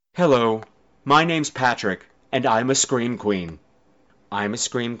Hello, my name's Patrick, and I'm a Scream Queen. I'm a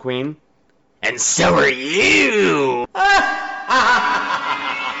Scream Queen, and so are you!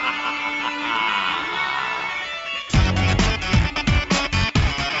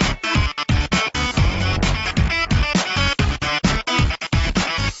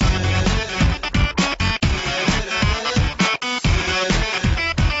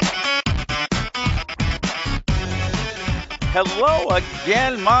 Hello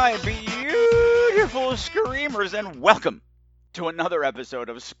again, my beautiful screamers, and welcome to another episode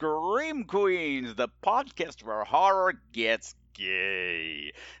of Scream Queens, the podcast where horror gets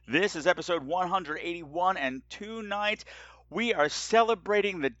gay. This is episode 181, and tonight we are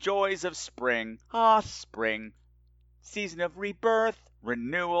celebrating the joys of spring. Spring, season of rebirth,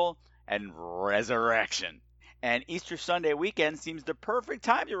 renewal, and resurrection. And Easter Sunday weekend seems the perfect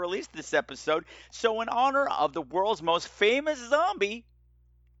time to release this episode, so in honor of the world's most famous zombie,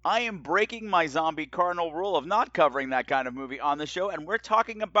 I am breaking my zombie cardinal rule of not covering that kind of movie on the show, and we're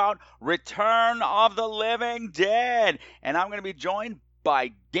talking about Return of the Living Dead. And I'm going to be joined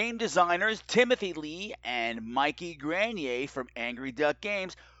by game designers Timothy Lee and Mikey Grenier from Angry Duck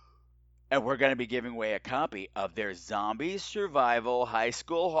Games, and we're going to be giving away a copy of their Zombie Survival High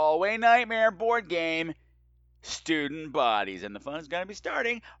School Hallway Nightmare board game, Student Bodies. And the fun is going to be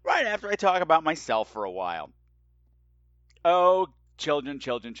starting right after I talk about myself for a while. Oh, children,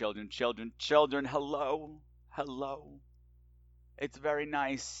 hello, hello. It's very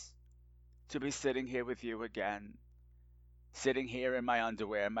nice to be sitting here with you again. Sitting here in my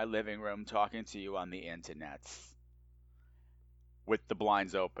underwear in my living room talking to you on the internet with the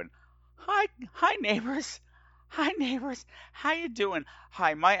blinds open. Hi neighbors. Hi neighbors. How you doing?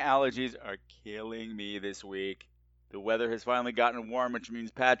 Hi, my allergies are killing me this week. The weather has finally gotten warm, which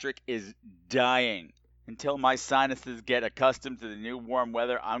means Patrick is dying. Until my sinuses get accustomed to the new warm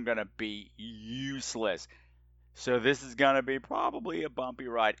weather, I'm going to be useless. So this is going to be probably a bumpy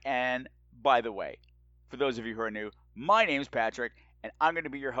ride. And by the way, for those of you who are new, my name's Patrick, and I'm going to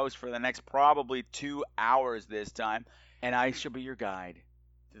be your host for the next probably 2 hours this time. And I shall be your guide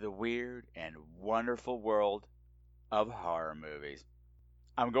to the weird and wonderful world of horror movies.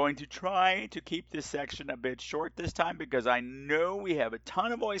 I'm going to try to keep this section a bit short this time because I know we have a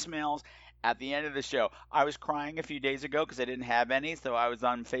ton of voicemails at the end of the show. I was crying a few days ago because I didn't have any, so I was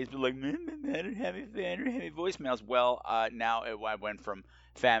on Facebook like, I don't have any voicemails. Well, now I went from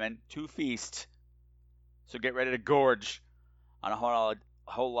famine to feast. So get ready to gorge on a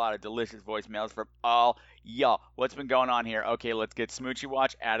whole lot of delicious voicemails from all y'all. What's been going on here? Okay, let's get Smoochy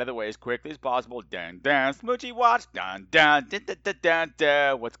Watch out of the way as quickly as possible. Dun dun, Smoochy Watch. Dun dun dun dun dun dun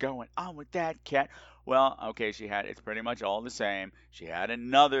dun. What's going on with that cat? Well, okay, it's pretty much all the same. She had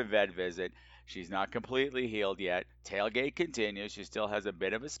another vet visit. She's not completely healed yet. Tailgate continues. She still has a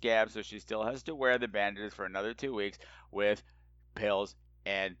bit of a scab, so she still has to wear the bandages for another 2 weeks with pills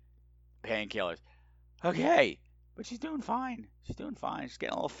and painkillers. Okay, but she's doing fine. She's doing fine. She's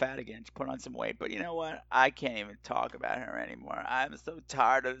getting a little fat again. She put on some weight. But you know what? I can't even talk about her anymore. I'm so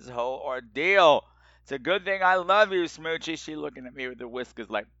tired of this whole ordeal. It's a good thing I love you, Smoochie. She's looking at me with her whiskers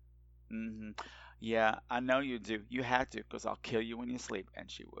like, yeah, I know you do. You have to, because I'll kill you when you sleep. And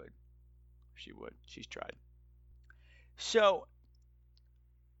she would. She would. She's tried. So,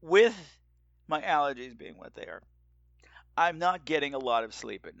 with my allergies being what they are, I'm not getting a lot of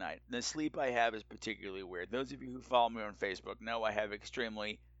sleep at night. The sleep I have is particularly weird. Those of you who follow me on Facebook know I have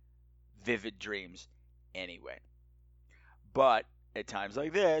extremely vivid dreams anyway. But at times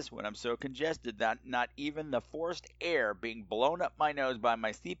like this, when I'm so congested that not even the forced air being blown up my nose by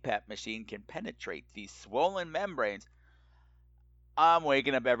my CPAP machine can penetrate these swollen membranes, I'm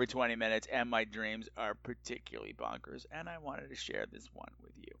waking up every 20 minutes and my dreams are particularly bonkers, and I wanted to share this one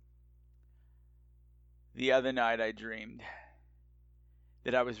with you. The other night I dreamed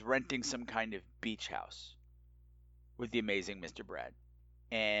that I was renting some kind of beach house with the amazing Mr. Brad.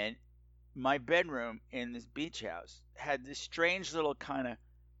 And my bedroom in this beach house had this strange little kind of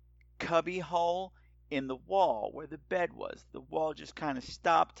cubby hole in the wall where the bed was. The wall just kind of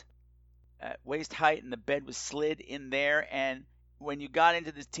stopped at waist height and the bed was slid in there. And when you got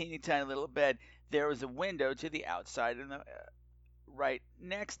into this teeny tiny little bed, there was a window to the outside and right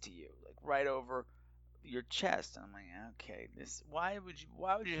next to you, like right over your chest. I'm like, okay, why would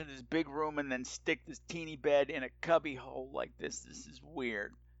you have this big room and then stick this teeny bed in a cubby hole like this? This is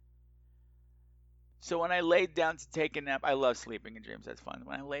weird. So when I laid down to take a nap, I love sleeping in dreams, that's fun.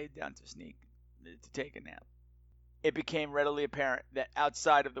 When I laid down to take a nap, it became readily apparent that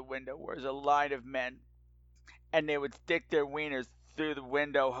outside of the window was a line of men, and they would stick their wieners through the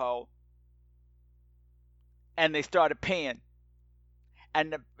window hole, and they started peeing.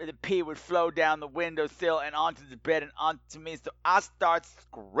 and the pee would flow down the windowsill and onto the bed and onto me. So I start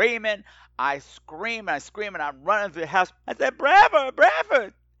screaming. I scream and I scream and I run into the house. I said,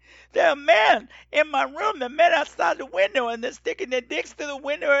 Bradford, there are men in my room. They're men outside the window and they're sticking their dicks through the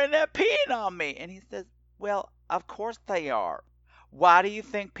window and they're peeing on me. And he says, well, of course they are. Why do you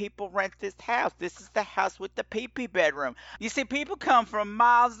think people rent this house? This is the house with the pee-pee bedroom. You see, people come from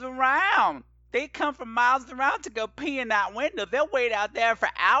miles around. They come from miles around to go pee in that window. They'll wait out there for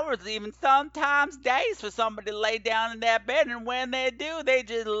hours, even sometimes days, for somebody to lay down in their bed. And when they do, they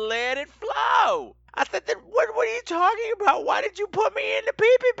just let it flow. I said, what are you talking about? Why did you put me in the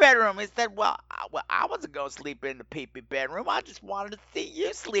pee-pee bedroom? He said, well, I wasn't going to sleep in the pee-pee bedroom. I just wanted to see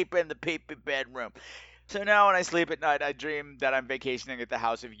you sleep in the pee-pee bedroom. So now when I sleep at night, I dream that I'm vacationing at the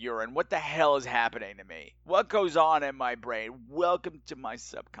House of Urine. What the hell is happening to me? What goes on in my brain? Welcome to my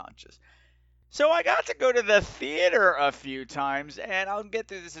subconscious. So I got to go to the theater a few times, and I'll get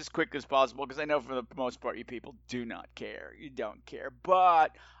through this as quick as possible because I know for the most part you people do not care. You don't care.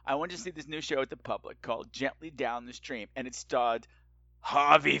 But I went to see this new show at the Public called Gently Down the Stream, and it starred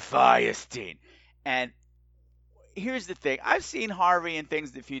Harvey Fierstein. And here's the thing. I've seen Harvey in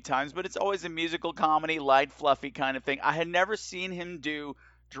things a few times, but it's always a musical comedy, light, fluffy kind of thing. I had never seen him do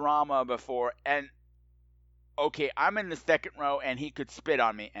drama before, and okay, I'm in the second row, and he could spit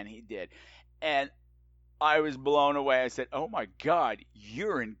on me, and he did. And I was blown away. I said, oh my God,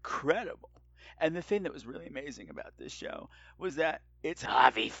 you're incredible. And the thing that was really amazing about this show was that it's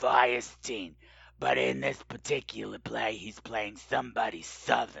Harvey Fierstein, but in this particular play, he's playing somebody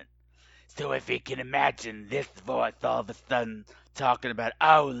Southern. So if you can imagine this voice all of a sudden talking about,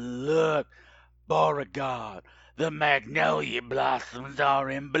 oh, look, Beauregard, the magnolia blossoms are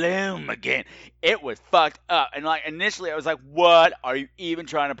in bloom again. It was fucked up. And like initially I was like, what are you even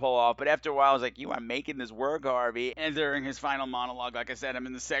trying to pull off? But after a while I was like, you are making this work, Harvey. And during his final monologue, like I said, I'm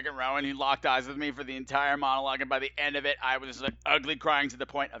in the second row and he locked eyes with me for the entire monologue. And by the end of it, I was like ugly crying to the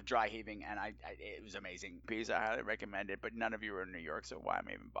point of dry heaving. And it was amazing piece. I highly recommend it. But none of you are in New York, so why am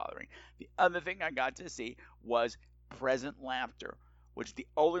I even bothering? The other thing I got to see was Present Laughter, which the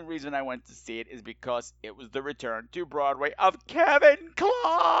only reason I went to see it is because it was the return to Broadway of Kevin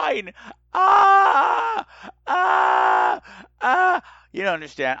Kline. You don't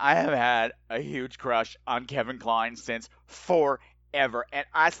understand. I have had a huge crush on Kevin Kline since forever. And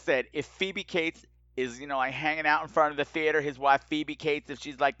I said, if Phoebe Cates is, like hanging out in front of the theater, his wife Phoebe Cates, if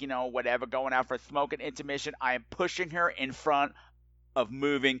she's like, whatever, going out for a smoke and intermission, I am pushing her in front of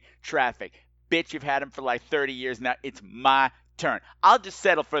moving traffic. Bitch, you've had him for like 30 years now. It's my turn. I'll just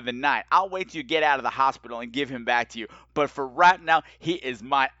settle for the night. I'll wait till you get out of the hospital and give him back to you. But for right now, he is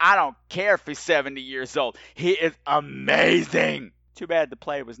mine. I don't care if he's 70 years old. He is amazing. Too bad the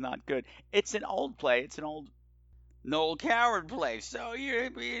play was not good. It's an old play. It's an old Noel Coward play. So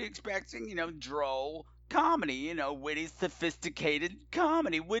you're expecting, droll comedy, witty, sophisticated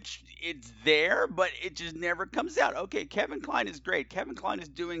comedy, which it's there, but it just never comes out. Okay, Kevin Kline is great. Kevin Kline is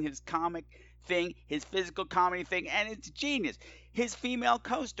doing his comic thing, his physical comedy thing, and it's genius. His female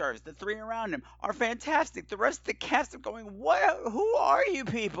co-stars, the three around him, are fantastic. The rest of the cast are going, who are you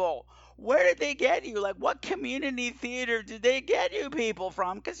people? Where did they get you? Like, what community theater did they get you people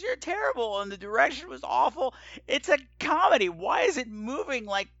from? Because you're terrible, and the direction was awful. It's a comedy. Why is it moving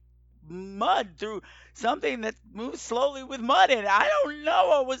like mud through something that moves slowly with mud in it? I don't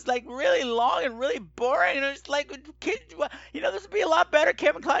know. It was like really long and really boring. And it was like, kids, this would be a lot better,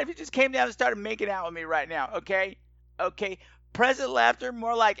 Kevin Kline, if you just came down and started making out with me right now. Okay? Present laughter,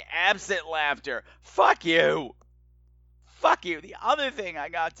 more like absent laughter. Fuck you. Fuck you. The other thing I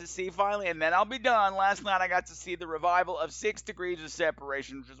got to see finally, and then I'll be done. Last night I got to see the revival of 6 Degrees of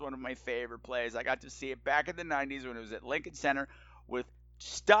Separation, which is one of my favorite plays. I got to see it back in the 90s when it was at Lincoln Center with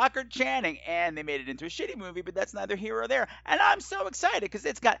Stockard Channing, and they made it into a shitty movie, but that's neither here or there. And I'm so excited because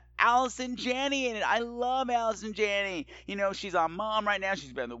it's got Allison Janney in it. I love Allison Janney. She's on Mom right now.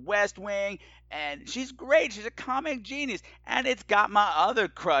 She's been in The West Wing, and she's great. She's a comic genius. And it's got my other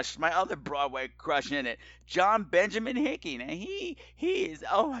crush, my other Broadway crush in it, John Benjamin Hickey. Now, he is,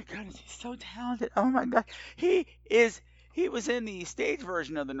 oh my goodness, he's so talented. Oh my God. He was in the stage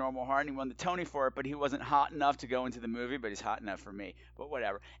version of The Normal Heart, and he won the Tony for it, but he wasn't hot enough to go into the movie, but he's hot enough for me. But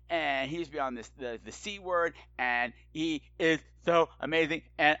whatever. And he used to be on the C Word, and he is so amazing,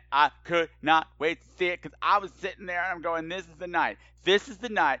 and I could not wait to see it, because I was sitting there, and I'm going, this is the night. This is the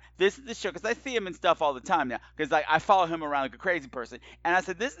night. This is the show. Because I see him and stuff all the time now. Because I follow him around like a crazy person. And I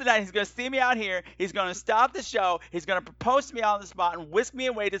said, this is the night. He's going to see me out here. He's going to stop the show. He's going to propose to me on the spot and whisk me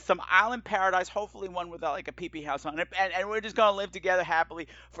away to some island paradise. Hopefully one without like a pee-pee house on it. and we're just gonna live together happily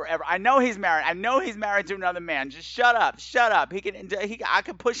forever. I know he's married. I know he's married to another man. Just shut up. Shut up. I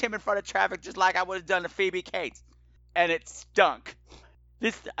could push him in front of traffic just like I would have done to Phoebe Cates. And it stunk.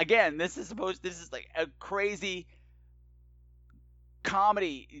 This is like a crazy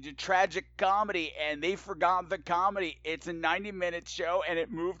comedy, tragic comedy, and they forgot the comedy. It's a 90-minute show, and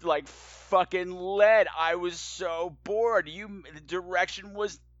it moved like fucking lead. I was so bored. The direction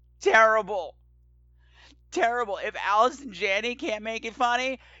was terrible. Terrible. If Allison Janney can't make it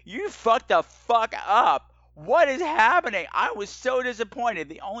funny, you fucked the fuck up. What is happening? I was so disappointed.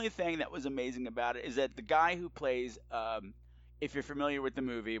 The only thing that was amazing about it is that the guy who plays, if you're familiar with the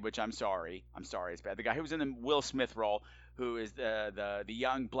movie, which I'm sorry it's bad. The guy who was in the Will Smith role, who is the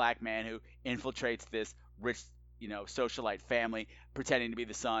young black man who infiltrates this rich, socialite family, pretending to be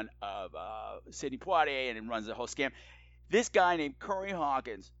the son of Sidney Poitier, and runs the whole scam. This guy named Curry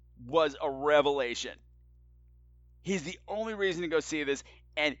Hawkins was a revelation. He's the only reason to go see this,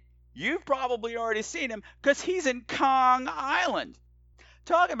 and you've probably already seen him because he's in Kong Island.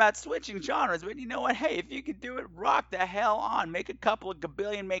 Talking about switching genres, but you know what? Hey, if you could do it, rock the hell on. Make a couple of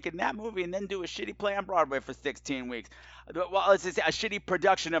gabillion making that movie and then do a shitty play on Broadway for 16 weeks. Well, let's just say a shitty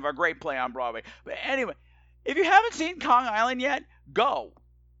production of a great play on Broadway. But anyway, if you haven't seen Kong Island yet, go.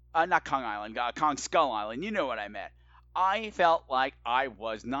 Not Kong Island, Kong Skull Island. You know what I meant. I felt like I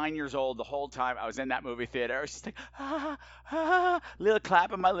was 9 years old the whole time I was in that movie theater. I was just like, little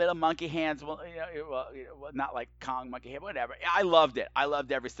clap of my little monkey hands. Well, not like Kong monkey hand, whatever. I loved it. I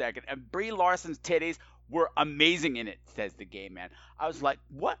loved every second. And Brie Larson's titties were amazing in it, says the gay man. I was like,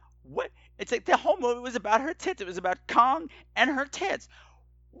 what? It's like the whole movie was about her tits. It was about Kong and her tits.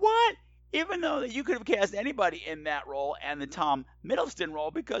 What? Even though that you could have cast anybody in that role and the Tom Hiddleston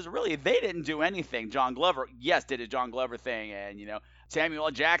role, because really they didn't do anything. John Glover, yes, did a John Glover thing, and Samuel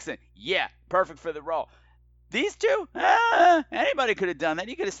L. Jackson, yeah, perfect for the role. These two, anybody could have done that.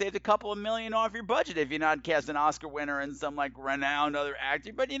 You could have saved a couple of million off your budget if you're not cast an Oscar winner and some like renowned other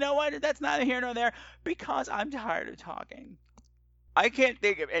actor. But you know what? That's neither here nor there, because I'm tired of talking. I can't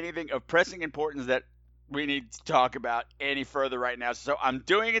think of anything of pressing importance that we need to talk about any further right now. So I'm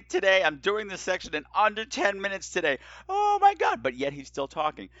doing it today. I'm doing this section in under 10 minutes today. Oh my God. But yet he's still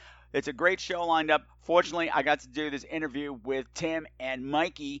talking. It's a great show lined up. Fortunately, I got to do this interview with Tim and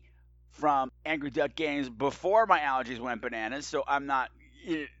Mikey from Angry Duck Games before my allergies went bananas. So I'm not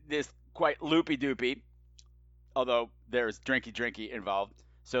this quite loopy-doopy, although there's drinky involved.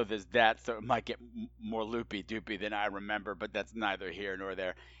 So there's that. So it might get more loopy-doopy than I remember, but that's neither here nor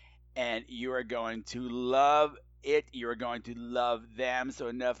there. And you are going to love it. You are going to love them. So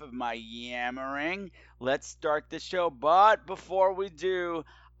enough of my yammering. Let's start the show. But before we do,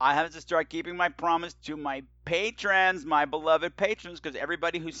 I have to start keeping my promise to my patrons, my beloved patrons, because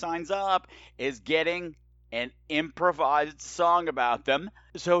everybody who signs up is getting an improvised song about them.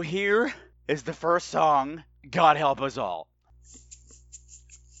 So here is the first song, God Help Us All.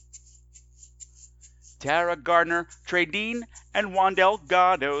 Tara Gardner, Trey Dean, and Juan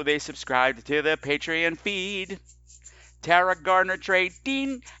Delgado, they subscribed to the Patreon feed. Tara Gardner, Trey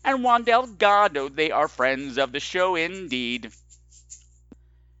Dean, and Juan Delgado, they are friends of the show indeed.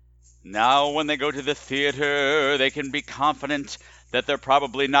 Now when they go to the theater, they can be confident that they're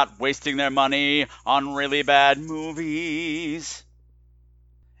probably not wasting their money on really bad movies.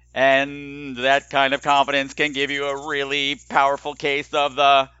 And that kind of confidence can give you a really powerful case of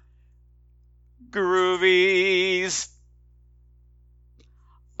the groovies.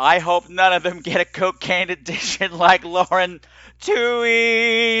 I hope none of them get a cocaine addiction like Lauren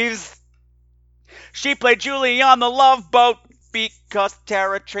Tooheys. She played Julie on The Love Boat because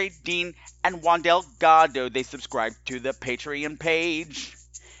Tara, Trey Dean, and Juan Delgado, they subscribed to the Patreon page.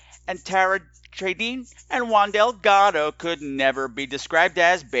 And Tara, Trey Dean, and Juan Delgado could never be described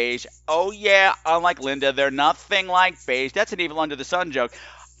as beige. Oh yeah, unlike Linda, they're nothing like beige. That's an Evil Under the Sun joke.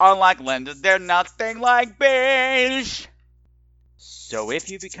 Unlike Linda, they're nothing like beige. So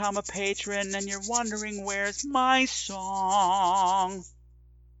if you become a patron and you're wondering where's my song,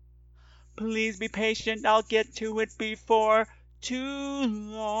 please be patient, I'll get to it before too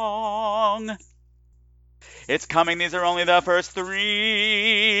long. It's coming, these are only the first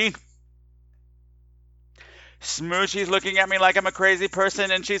three. Smooshy's looking at me like I'm a crazy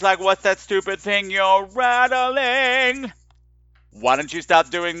person, and she's like, what's that stupid thing you're rattling? Why don't you stop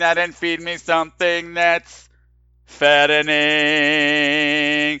doing that and feed me something that's fattening?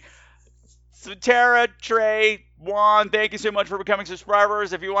 So Tara, Trey, Juan, thank you so much for becoming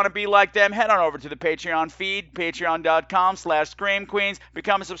subscribers. If you want to be like them, head on over to the Patreon feed, patreon.com/screamqueens.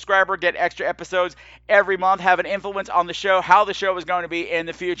 Become a subscriber, get extra episodes every month, have an influence on the show, how the show is going to be in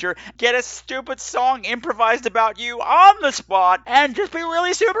the future, get a stupid song improvised about you on the spot, and just be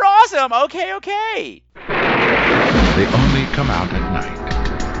really super awesome. Okay. They only come out at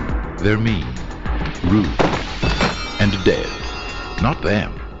night. They're mean, rude, and dead. Not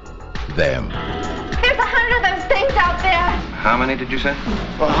them. Them. There's 100 of those things out there. How many did you say?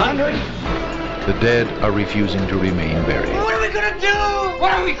 100? The dead are refusing to remain buried. What are we gonna do?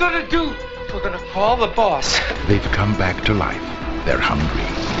 What are we gonna do? We're gonna call the boss. They've come back to life. They're hungry.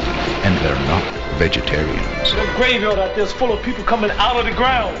 And they're not vegetarians. The graveyard out there is full of people coming out of the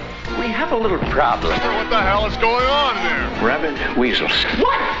ground. We have a little problem. What the hell is going on there? Rabbit weasels.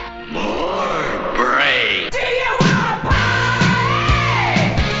 What? More brain. Do you want pie?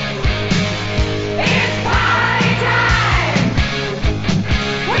 It's pie time.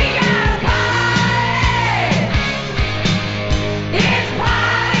 We got pie. It's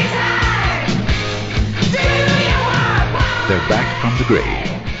pie time. Do you want pie? They're back from the grave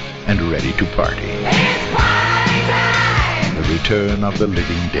and ready to party. It's pie time. The return of the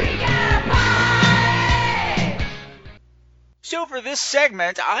living dead. So for this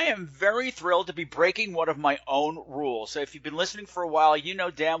segment, I am very thrilled to be breaking one of my own rules. So if you've been listening for a while, you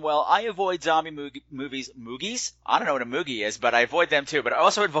know damn well I avoid zombie movies. Moogies? I don't know what a moogie is, but I avoid them too. But I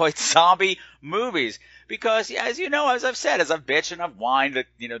also avoid zombie movies because, as you know, as I've said, as I've bitched and I've whined, that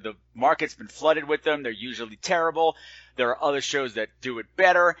the market's been flooded with them. They're usually terrible. There are other shows that do it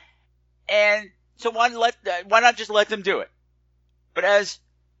better, and so why not just let them do it? But as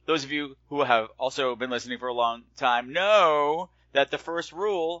those of you who have also been listening for a long time know that the first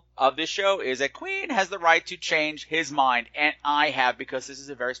rule of this show is that Queen has the right to change his mind. And I have, because this is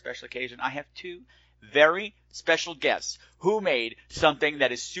a very special occasion, I have two very special guests who made something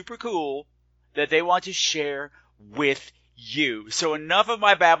that is super cool that they want to share with you. So enough of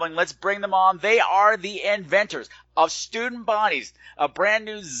my babbling. Let's bring them on. They are the inventors of Student Bodies, a brand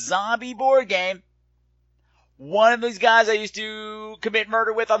new zombie board game. One of these guys I used to commit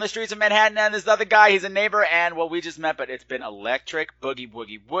murder with on the streets of Manhattan, and this other guy, he's a neighbor, and, well, we just met, but it's been electric. Boogie,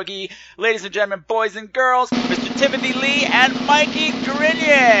 woogie, woogie. Ladies and gentlemen, boys and girls, Mr. Timothy Lee and Mikey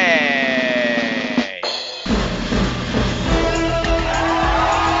Grenier.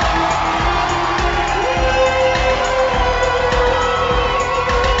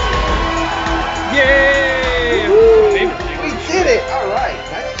 Yay! We did it! All right.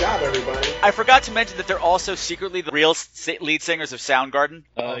 Nice job, everybody. I forgot to mention that they're also secretly the real lead singers of Soundgarden.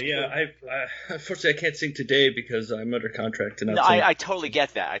 Yeah, unfortunately I can't sing today because I'm under contract to not No, sing. I totally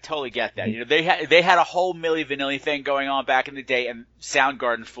get that. They had a whole Milli Vanilli thing going on back in the day, and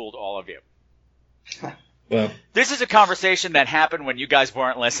Soundgarden fooled all of you. Well, This is a conversation that happened when you guys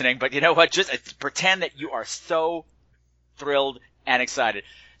weren't listening, but you know what? Just pretend that you are so thrilled and excited.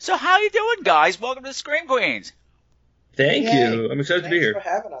 So how you doing, guys? Welcome to Scream Queens. thank Yay. you. I'm excited to be here. Thanks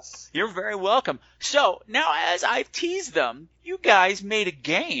for having us. You're very welcome. So now, as I've teased them, you guys made a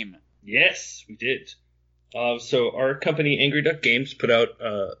game. Yes, we did. So our company, Angry Duck Games, put out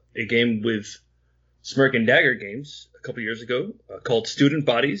a game with Smirk and Dagger Games a couple years ago called Student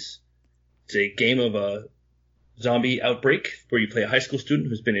Bodies. It's a game of a zombie outbreak where you play a high school student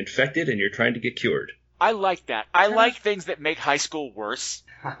who's been infected and you're trying to get cured. I like that. I like things that make high school worse.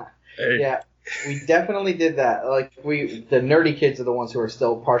 Yeah, we definitely did that. Like the nerdy kids are the ones who are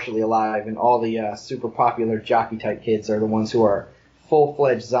still partially alive, and all the super popular jockey type kids are the ones who are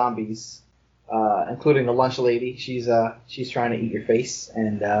full-fledged zombies, including the lunch lady. She's trying to eat your face,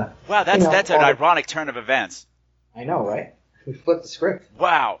 and Wow, that's an ironic turn of events. I know, right? We flipped the script.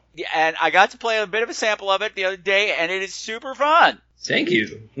 Wow. Yeah, and I got to play a bit of a sample of it the other day, and it is super fun. Thank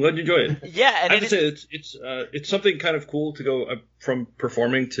you. I'm glad you enjoyed it. Yeah, and I have to say, it's something kind of cool to go from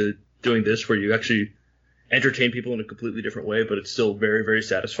performing to doing this, where you actually entertain people in a completely different way, but it's still very, very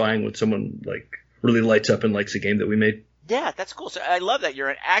satisfying when someone like really lights up and likes a game that we made. Yeah, that's cool. So I love that. You're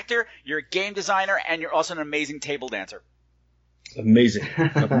an actor, you're a game designer, and you're also an amazing table dancer. Amazing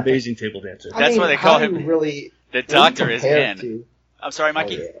table dancer. That's why they call him. The doctor is in. To? I'm sorry,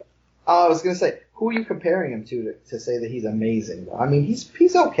 Mikey. Oh, yeah. I was gonna say, who are you comparing him to say that he's amazing? I mean,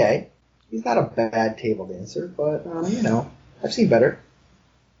 he's okay. He's not a bad table dancer, but I've seen better.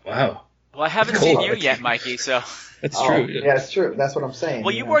 Wow. Well, I haven't seen you yet, Mikey. So that's true. Yeah, it's true. That's what I'm saying.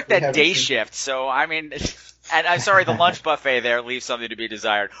 Well, you work that day shift, so I mean, and I'm sorry, the lunch buffet there leaves something to be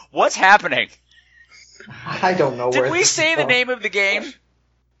desired. What's happening? I don't know. Did we say the name of the game?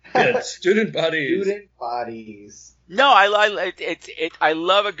 Yeah, Student Bodies. Student Bodies. No, I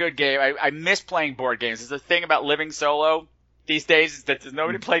love a good game. I miss playing board games. There's a thing about living solo these days is that there's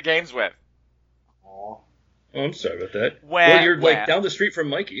nobody to play games with. Aw. Oh, I'm sorry about that. Well, you're like down the street from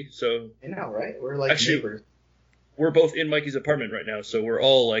Mikey, so I know, right? We're like neighbors. we're both in Mikey's apartment right now, so we're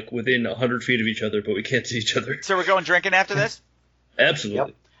all like within 100 feet of each other, but we can't see each other. So we're going drinking after this? Absolutely.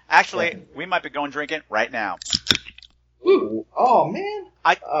 Yep. Actually, we might be going drinking right now. Ooh. Oh man.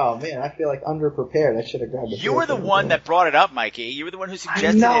 I feel like underprepared. I should have grabbed. You were the one that brought it up, Mikey. You were the one who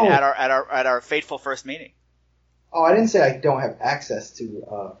suggested it at our fateful first meeting. Oh, I didn't say I don't have access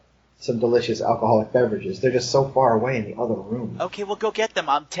to some delicious alcoholic beverages. They're just so far away in the other room. Okay, well, go get them.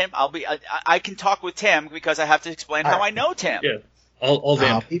 I'm Tim. I can talk with Tim because I have to explain how I know Tim. Yeah. I'll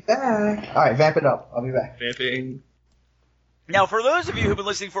vamp. I'll be back. All right, vamp it up. I'll be back. Vamping. Now, for those of you who've been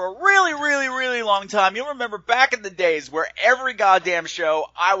listening for a really, really, really long time, you'll remember back in the days where every goddamn show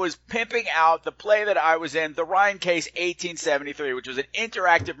I was pimping out the play that I was in, The Ryan Case 1873, which was an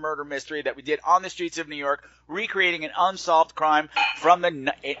interactive murder mystery that we did on the streets of New York, recreating an unsolved crime from the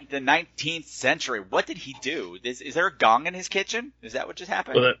 19th century. What did he do? Is there a gong in his kitchen? Is that what just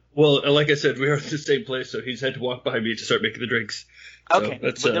happened? Well, like I said, we are at the same place, so he's had to walk by me to start making the drinks. Okay,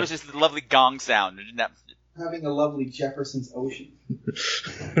 So there was just a lovely gong sound. Having a lovely Jefferson's Ocean.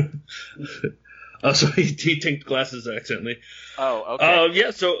 So he tinked glasses accidentally. Oh, okay.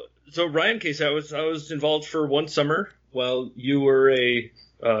 Yeah. So Ryan Case, I was involved for one summer while you were a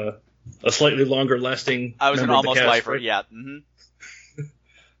slightly longer lasting. I was an member of the almost cast, lifer. right? Yeah. Mm-hmm.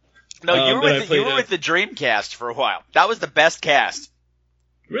 No, you were with the Dreamcast for a while. That was the best cast.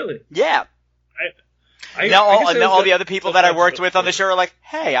 Really? Yeah. Now all the other people that I worked with on the show are like,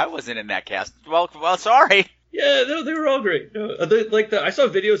 "Hey, I wasn't in that cast." Well, sorry. Yeah, no, they were all great. No, I saw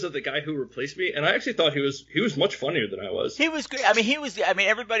videos of the guy who replaced me, and I actually thought he was much funnier than I was. He was great.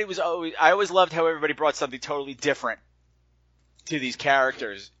 Everybody was always. I always loved how everybody brought something totally different to these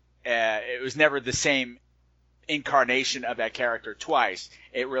characters. It was never the same incarnation of that character twice.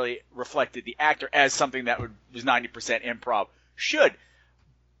 It really reflected the actor as something that was 90% improv should.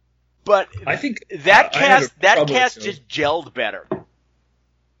 But I think that cast just gelled better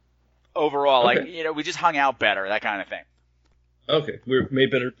overall. Okay. Like we just hung out better, that kind of thing. Okay, we made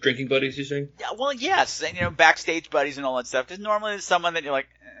better drinking buddies. You saying? Yeah, well, yes, and backstage buddies and all that stuff. Because normally there's someone that you're like,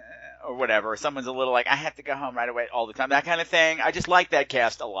 or whatever. Or someone's a little like, I have to go home right away all the time. That kind of thing. I just like that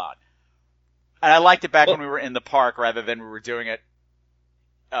cast a lot, and I liked it back when we were in the park rather than we were doing it,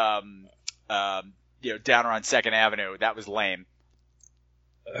 down around 2nd Avenue. That was lame.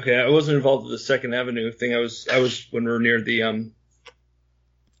 Okay, I wasn't involved with the 2nd Avenue thing. I was when we were near the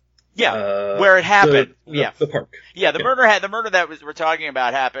where it happened. The park. Yeah, the murder that we're talking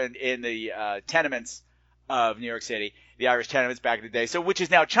about happened in the tenements of New York City, the Irish tenements back in the day. So which is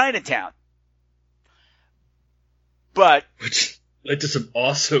now Chinatown. But which led to some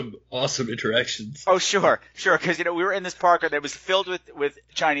awesome interactions. Oh, sure, because we were in this park that was filled with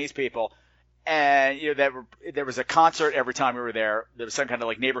Chinese people. And there was a concert every time we were there. There was some kind of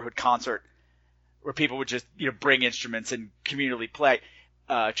like neighborhood concert where people would just bring instruments and communally play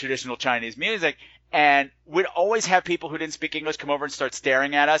traditional Chinese music. And we'd always have people who didn't speak English come over and start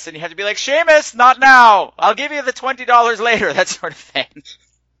staring at us, and you had to be like, "Seamus, not now. I'll give you the $20 later." That sort of thing.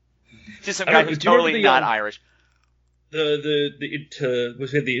 Just some guy who's totally not Irish. We had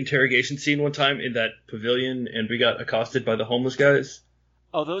the interrogation scene one time in that pavilion, and we got accosted by the homeless guys.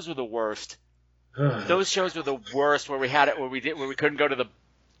 Oh, those were the worst. Those shows were the worst where we couldn't go to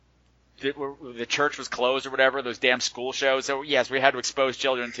where the church was closed or whatever, those damn school shows. So yes, we had to expose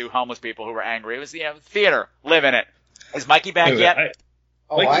children to homeless people who were angry. It was theater. Live in it. Is Mikey back yet?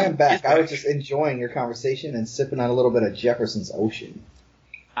 Mikey, I am back. I was just enjoying your conversation and sipping on a little bit of Jefferson's Ocean.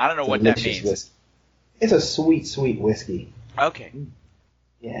 I don't know what that means. Whiskey. It's a sweet, sweet whiskey. Okay.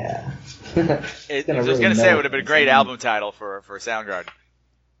 Yeah. I was going to say it would have been a great album title for Soundgarden.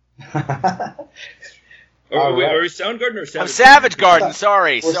 Are we Soundgarden or Savage? Savage Garden.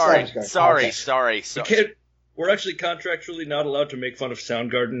 Sorry. We're actually contractually not allowed to make fun of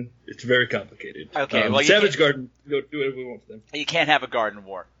Soundgarden. It's very complicated. Okay, well, Savage Garden, do whatever we want with them. You can't have a garden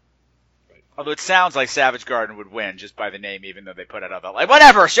war. Right. Although it sounds like Savage Garden would win just by the name, even though they put it out. Like,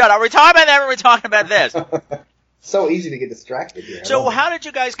 whatever, shut up. We're talking about that. We're talking about this. So easy to get distracted here. So how did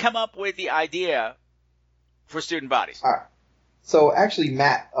you guys come up with the idea for Student Bodies? All right. So actually,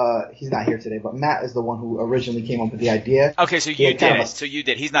 Matt, he's not here today, but Matt is the one who originally came up with the idea. Okay, so you did it. So you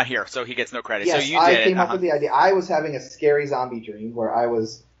did. He's not here, so he gets no credit. Yes, so you did I came up with the idea. I was having a scary zombie dream where I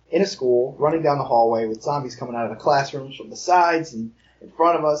was in a school, running down the hallway with zombies coming out of the classrooms from the sides and in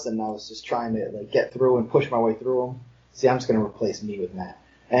front of us, and I was just trying to get through and push my way through them. See, I'm just going to replace me with Matt.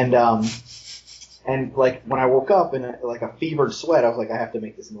 And And like when I woke up in like a fevered sweat, I was like, I have to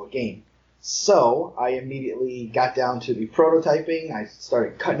make this into a game. So I immediately got down to the prototyping. I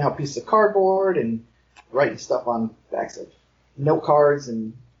started cutting out pieces of cardboard and writing stuff on backs of note cards,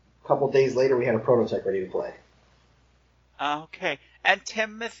 and a couple of days later we had a prototype ready to play. Okay. And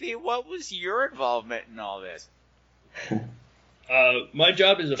Timothy, what was your involvement in all this? My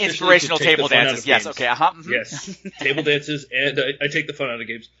job is officially Inspirational to take table the fun dances. out of Yes, games. okay. Uh-huh. Mhm. Yes, table dances, and I take the fun out of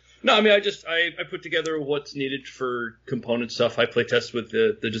games. No, I mean, I put together what's needed for component stuff. I play test with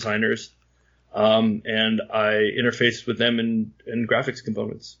the designers, and I interface with them in graphics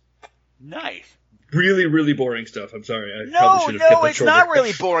components. Nice. Really, really boring stuff. I'm sorry. I probably No, should have kept that it's shorter. not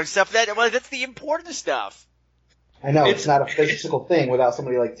really boring stuff. That's the important stuff. I know It's- it's not a physical thing without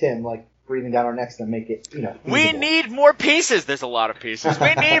somebody like Tim like breathing down our necks to make it, We feasible. need more pieces. There's a lot of pieces.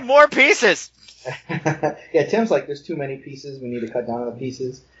 We need more pieces. Yeah, Tim's like, there's too many pieces. We need to cut down on the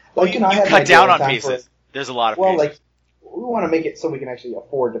pieces. Well, Like, you I had an cut idea down one on time pieces. There's a lot of Well, pieces. like, we want to make it so we can actually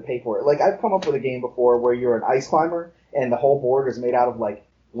afford to pay for it. Like, I've come up with a game before where you're an ice climber, and the whole board is made out of, like,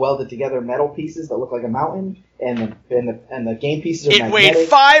 welded together metal pieces that look like a mountain, and the game pieces are It magnetic. weighed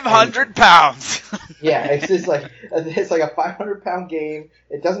 500 pounds. Yeah, it's just like, it's like a 500-pound game.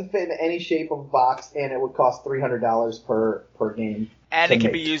 It doesn't fit in any shape of a box, and it would cost $300 per game. And to it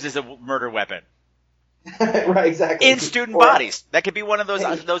can make. be used as a murder weapon. Right, exactly. In student Or- bodies. That could be one of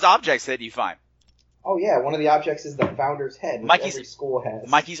those objects that you find. Oh yeah, one of the objects is the founder's head, which every school has.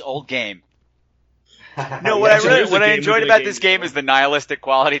 Mikey's old game. No, Yeah, what so there's a I game enjoyed within a about game. this game is the nihilistic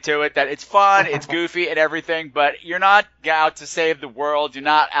quality to it. That it's fun, it's goofy, and everything, but you're not out to save the world. You're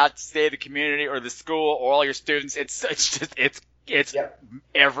not out to save the community or the school or all your students. It's Yep.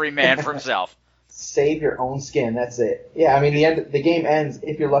 every man for himself. Save your own skin. That's it. Yeah, I mean the game ends,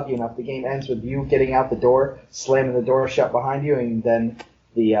 if you're lucky enough. The game ends with you getting out the door, slamming the door shut behind you, and then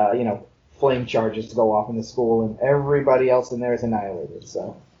the flame charges go off in the school, and everybody else in there is annihilated.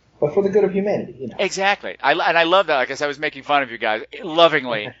 So, but for the good of humanity, Exactly. I love that. Like I said, I was making fun of you guys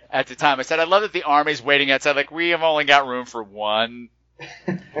lovingly at the time. I said, I love that the army's waiting outside. Like, we have only got room for one.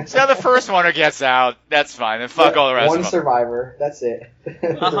 So the first one who gets out, that's fine. Then fuck all the rest One of them. survivor. That's it. The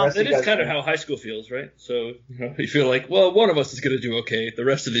rest That you is guys kind of can- how high school feels, right? So you feel like, well, one of us is going to do okay. The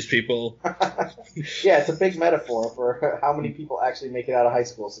rest of these people, Yeah, it's a big metaphor for how many people actually make it out of high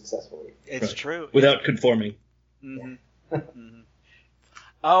school successfully. It's Right. true. without conforming. Mhm. Mhm.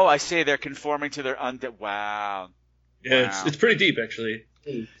 Oh, I see. They're conforming to their Wow. Yeah, Wow. it's pretty deep actually.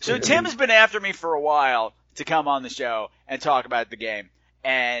 So Tim's been after me for a while to come on the show and talk about the game,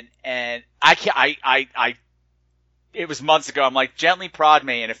 and it was months ago. I'm like, gently prod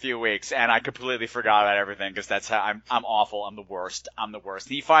me in a few weeks, and I completely forgot about everything because that's how I'm awful. I'm the worst. And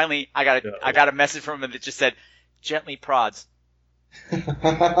he finally, I got a message from him that just said, gently prods.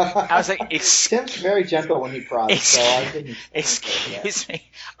 I was like, Tim's very gentle when he prods, so I didn't. excuse me.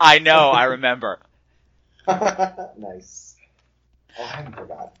 I know. I remember. Nice. Oh, I haven't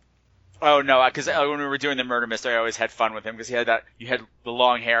forgotten. Oh no, because when we were doing the murder mystery, I always had fun with him because you had the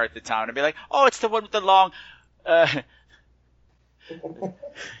long hair at the time, and I'd be like, oh, it's the one with the long, the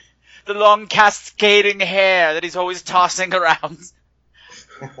long cascading hair that he's always tossing around.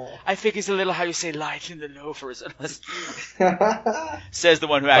 I think he's a little, how you say, light in the loafers. Says the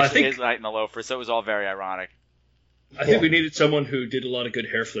one who actually is light in the loafers. So it was all very ironic. I think we needed someone who did a lot of good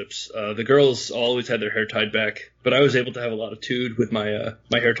hair flips. The girls always had their hair tied back, but I was able to have a lot of tude with my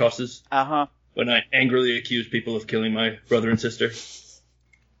my hair tosses when I angrily accused people of killing my brother and sister.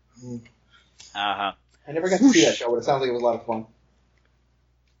 I never got to see that show, but it sounds like it was a lot of fun.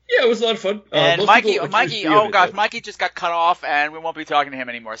 Yeah, it was a lot of fun. And most Mikey, people Mikey, accused me of oh it, gosh, though. Mikey just got cut off, and we won't be talking to him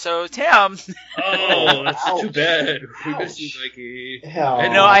anymore. So Tim, Oh, that's too Ouch. bad. We miss you, Mikey.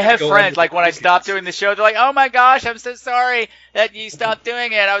 Hell. no, I have Go friends. on. Like when I stopped doing the show, they're like, "Oh my gosh, I'm so sorry that you stopped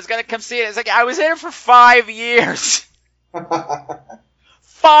doing it. I was gonna come see it." It's like I was in it for 5 years.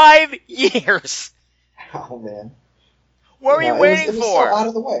 5 years. Oh man. What were you waiting it was for? So out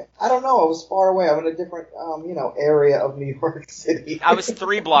of the way. I don't know. I was far away. I'm in a different, area of New York City. I was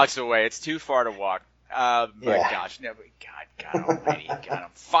 3 blocks away. It's too far to walk. My Yeah. gosh, no, God almighty, God,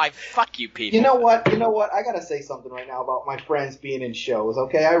 5. Fuck you, people. You know what? I gotta say something right now about my friends being in shows.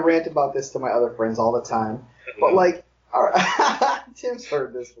 Okay, I rant about this to my other friends all the time, but like, Tim's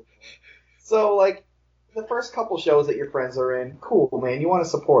heard this before. So like, the first couple shows that your friends are in, cool, man. You want to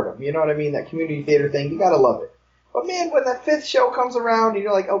support them. You know what I mean? That community theater thing, you gotta love it. But man, when that 5th show comes around, and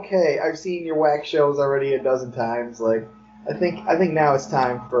you're like, okay, I've seen your whack shows already a dozen times. Like, I think now it's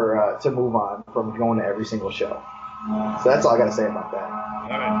time for to move on from going to every single show. So that's all I gotta say about that. All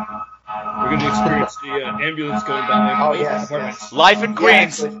right. We're going to experience the ambulance going by. Oh, yes, apartments. yes. Life in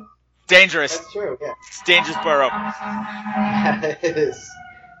Queens. Yeah, actually, dangerous. That's true, yeah. It's dangerous borough. It is.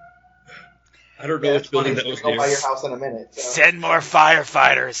 I don't know which building that was Go near. by your house in a minute. So. Send more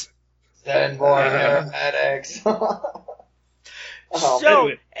firefighters. Send more paramedics. Anyway, in so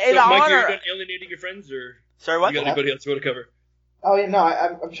Mike, honor... you're done alienating your friends, or Sorry, what? you got anybody else you want to cover? Oh, yeah, no,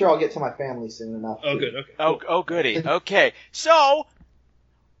 I'm sure I'll get to my family soon enough. Oh, good, okay. Oh, goody. Okay. So,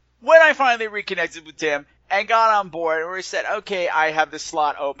 when I finally reconnected with Tim and got on board, and we said, okay, I have this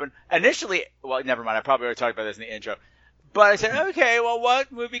slot open. Initially, well, never mind, I probably already talked about this in the intro. But I said, okay, well,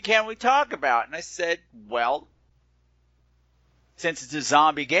 what movie can we talk about? And I said, well, since it's a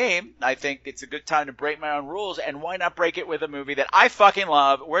zombie game, I think it's a good time to break my own rules, and why not break it with a movie that I fucking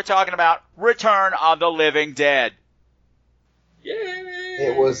love? We're talking about Return of the Living Dead. Yay!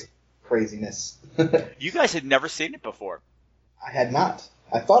 It was craziness. You guys had never seen it before. I had not.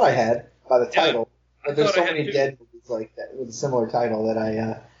 I thought I had by the title, but there's thought so I had many too. dead movies like that with a similar title that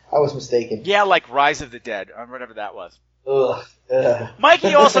I was mistaken. Yeah, like Rise of the Dead, or whatever that was. Ugh.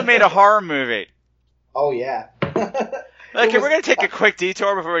 Mikey also made a horror movie. Oh yeah. Okay, we're going to take a quick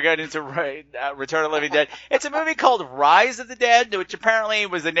detour before we get into Return of the Living Dead. It's a movie called Rise of the Dead, which apparently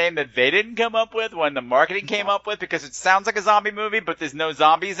was a name that they didn't come up with when the marketing came up with, because it sounds like a zombie movie, but there's no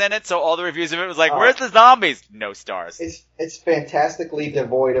zombies in it, so all the reviews of it was like, where's the zombies? No stars. It's fantastically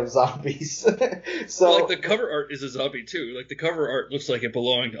devoid of zombies. So Like, the cover art is a zombie, too. Like, the cover art looks like it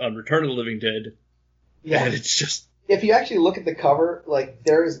belonged on Return of the Living Dead. yeah. And it's just... If you actually look at the cover, like,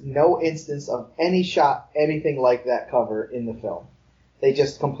 there is no instance of any shot, anything like that cover in the film. They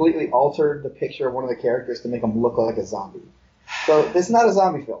just completely altered the picture of one of the characters to make him look like a zombie. So this is not a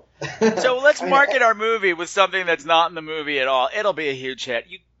zombie film. So let's I mean, market our movie with something that's not in the movie at all. It'll be a huge hit.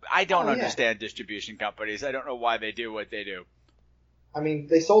 I don't yeah. understand distribution companies. I don't know why they do what they do. I mean,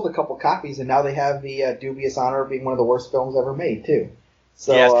 they sold a couple copies, and now they have the dubious honor of being one of the worst films ever made, too.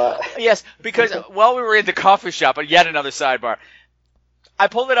 So, Yes, because while we were in the coffee shop, yet another sidebar, I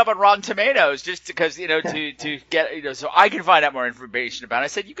pulled it up on Rotten Tomatoes just because, to get, so I can find out more information about it. I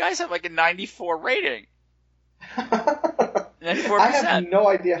said, you guys have like a 94 rating. 94%. I have no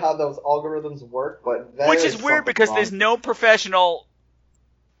idea how those algorithms work, but that Which is weird because wrong. there's no professional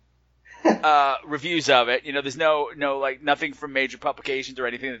reviews of it. There's no like nothing from major publications or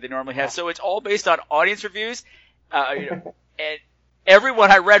anything that they normally have. So it's all based on audience reviews, and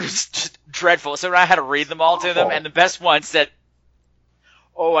everyone I read was just dreadful. So I had to read them all to them, and the best one said,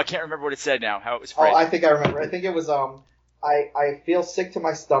 "Oh, I can't remember what it said now. How it was phrased." Oh, I think I remember. I think it was I feel sick to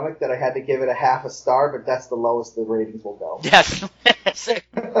my stomach that I had to give it a half a star, but that's the lowest the ratings will go. Yes.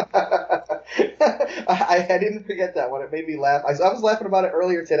 I didn't forget that one. It made me laugh. I was laughing about it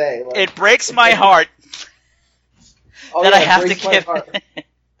earlier today. Like, It breaks my heart that I have to give it.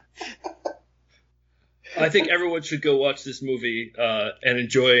 I think everyone should go watch this movie and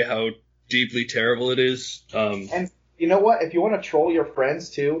enjoy how deeply terrible it is. And you know what? If you want to troll your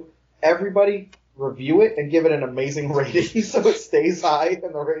friends too, everybody review it and give it an amazing rating so it stays high in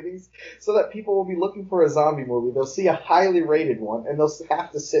the ratings, so that people will be looking for a zombie movie. They'll see a highly rated one, and they'll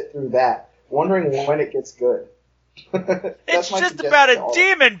have to sit through that, wondering when it gets good. It's just about a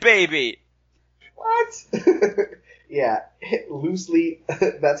demon baby. What? Yeah, loosely,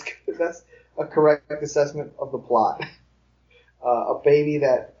 that's a correct assessment of the plot. A baby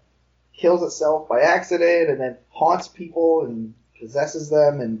that kills itself by accident and then haunts people and possesses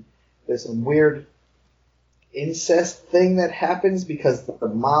them, and there's some weird incest thing that happens because the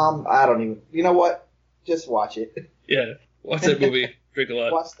mom, I don't even, you know what? Just watch it. Yeah, watch that movie. Drink a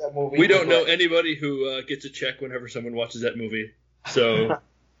lot. Watch that movie. We don't know anybody who gets a check whenever someone watches that movie, so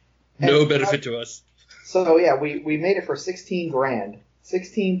no benefit to us. So yeah, we made it for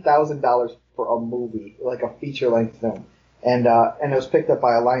 $16,000 for a movie, like a feature-length film, and it was picked up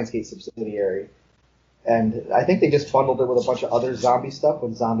by a Lionsgate subsidiary, and I think they just bundled it with a bunch of other zombie stuff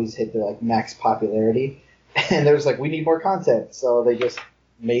when zombies hit their like max popularity, and they was like, we need more content, so they just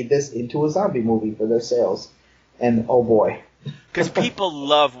made this into a zombie movie for their sales, and oh boy. Because people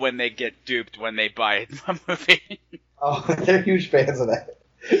love when they get duped when they buy a movie. Oh, they're huge fans of that.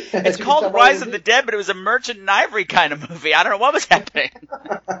 It's called Rise of the Dead, but it was a Merchant and Ivory kind of movie. I don't know what was happening.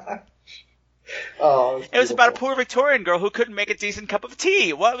 Oh, it was about a poor Victorian girl who couldn't make a decent cup of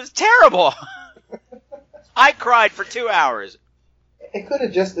tea. Well, it was terrible. I cried for 2 hours. It could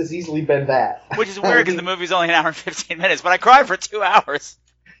have just as easily been that. Which is weird because the movie's only an hour and 15 minutes, but I cried for 2 hours.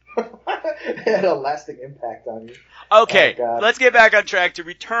 It had a lasting impact on you. Okay, Oh, God. let's get back on track to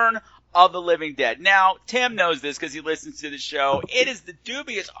Return of the Living Dead. Now, Tim knows this because he listens to the show. It is the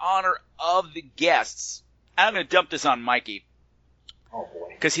dubious honor of the guests. And I'm going to dump this on Mikey. Oh, boy.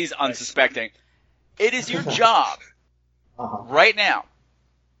 Because he's unsuspecting. It is your job Uh-huh. right now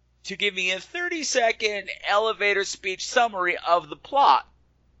to give me a 30-second elevator speech summary of the plot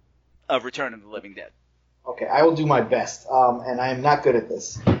of Return of the Living Dead. Okay, I will do my best, and I am not good at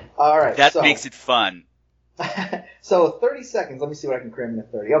this. All right, That makes it fun. So 30 seconds. Let me see what I can cram into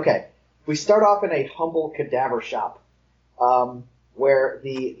 30. Okay, we start off in a humble cadaver shop, where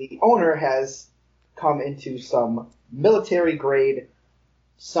the owner has come into some military-grade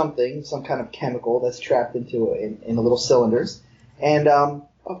some kind of chemical that's trapped into in the little cylinders, and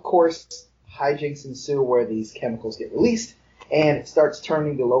of course hijinks ensue where these chemicals get released, and it starts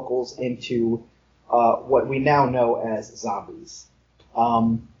turning the locals into what we now know as zombies.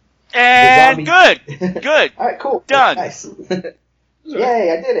 And good. All right, cool. Done. Nice.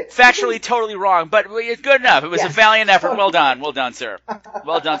 Yay, I did it. Factually totally wrong, but it's good enough. It was a valiant effort. Well done, sir.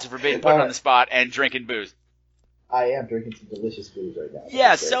 Well done, sir, for being put on the spot and drinking booze. I am drinking some delicious booze right now.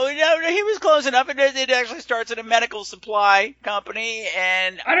 Yeah, so he was close enough. It actually starts at a medical supply company,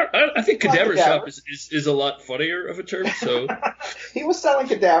 and I think cadaver shop is a lot funnier of a term. So he was selling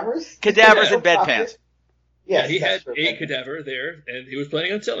cadavers. Cadavers and bedpans. Yeah, he had a cadaver there, and he was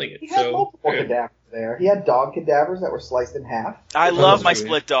planning on selling it. He had multiple cadavers there. He had dog cadavers that were sliced in half. I love my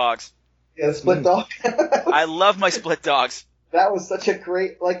split dogs. Yeah, the split dog. I love my split dogs. That was such a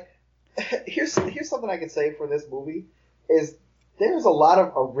great, here's something I can say for this movie, is there's a lot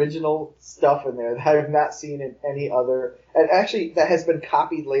of original stuff in there that I have not seen in any other, and actually that has been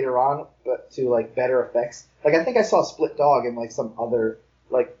copied later on, but to, better effects. I think I saw Split Dog in, some other,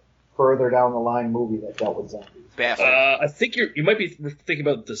 further down the line movie that dealt with zombies. I think you might be thinking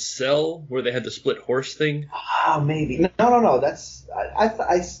about The Cell, where they had the split horse thing. Oh, maybe. No. That's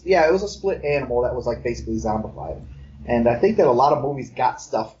it was a split animal that was basically zombified, and I think that a lot of movies got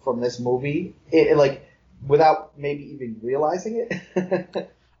stuff from this movie, without maybe even realizing it.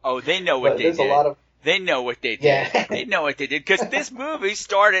 Oh, they know what they did. They know what they did. Yeah. They know what they did because this movie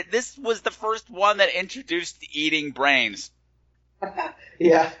this was the first one that introduced eating brains.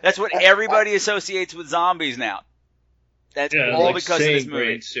 Yeah. That's what everybody associates with zombies now. That's all because of this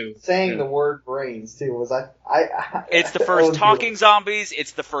movie. Too. Saying the word brains too was It's the first talking zombies.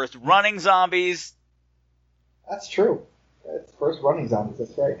 It's the first running zombies. That's true. It's the first running zombies.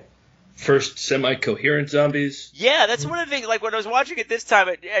 That's right. First semi-coherent zombies. Yeah, that's one of the things. When I was watching it this time,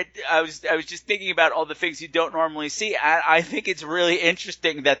 I was just thinking about all the things you don't normally see. I think it's really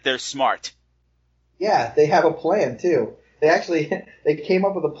interesting that they're smart. Yeah, they have a plan too. They came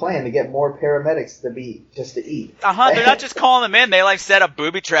up with a plan to get more paramedics to eat. They're not just calling them in. They set up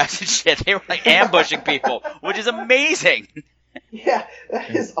booby traps and shit. They were ambushing people, which is amazing. Yeah, that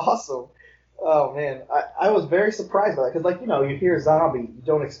is awesome. Oh man, I was very surprised by that because, you hear zombie, you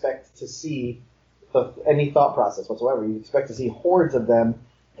don't expect to see any thought process whatsoever. You expect to see hordes of them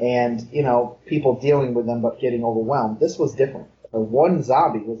and people dealing with them but getting overwhelmed. This was different. One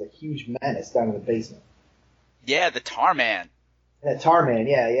zombie was a huge menace down in the basement. Yeah, the Tar Man. That Tar Man,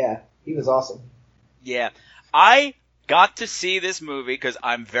 yeah. He was awesome. Yeah. I got to see this movie, because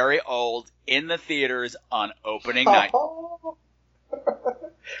I'm very old, in the theaters on opening night.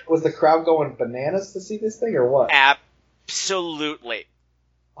 Was the crowd going bananas to see this thing, or what? Absolutely.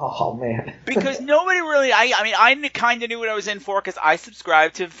 Oh, man. Because nobody really... I kind of knew what I was in for, because I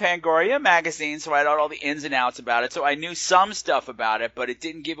subscribed to Fangoria magazine, so I had all the ins and outs about it, so I knew some stuff about it, but it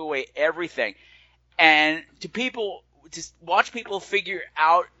didn't give away everything. And to watch people figure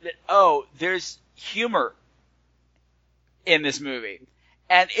out that, there's humor in this movie.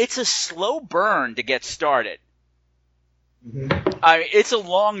 And it's a slow burn to get started. Mm-hmm. It's a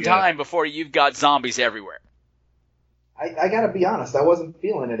long time before you've got zombies everywhere. I gotta be honest, I wasn't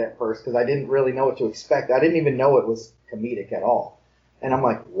feeling it at first because I didn't really know what to expect. I didn't even know it was comedic at all. And I'm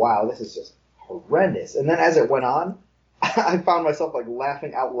like, wow, this is just horrendous. And then as it went on, I found myself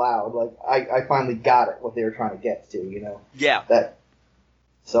laughing out loud. I finally got it, what they were trying to get to, Yeah.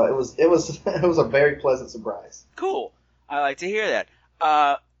 So it was a very pleasant surprise. Cool. I like to hear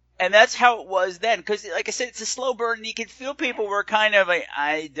that. And that's how it was then, because like I said, it's a slow burn, and you can feel people were kind of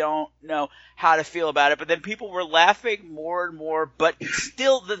I don't know how to feel about it, but then people were laughing more and more, but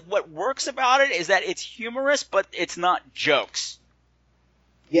still what works about it is that it's humorous, but it's not jokes.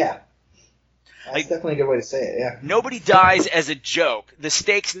 Yeah. That's definitely a good way to say it, yeah. Nobody dies as a joke. The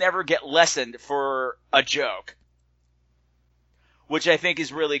stakes never get lessened for a joke, which I think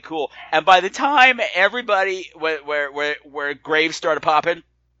is really cool. And by the time everybody, where graves started popping,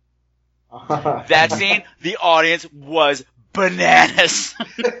 that scene, the audience was bananas.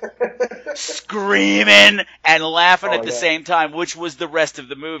 Screaming and laughing at the same time, which was the rest of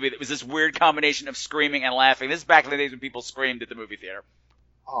the movie. It was this weird combination of screaming and laughing. This is back in the days when people screamed at the movie theater.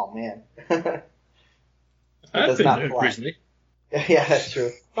 Oh, man. I've been there recently. Yeah, that's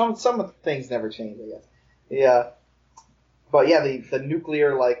true. Some of the things never change, I guess. Yeah. But yeah, the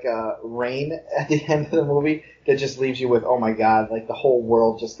nuclear rain at the end of the movie that just leaves you with, oh my god, like the whole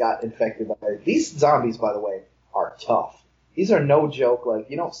world just got infected by it. These zombies, by the way, are tough. These are no joke. Like,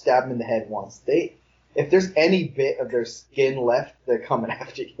 you don't stab them in the head once. If there's any bit of their skin left, they're coming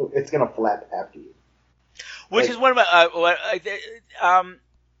after you. It's gonna flap after you. Which is one of my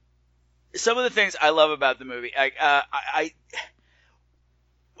some of the things I love about the movie. And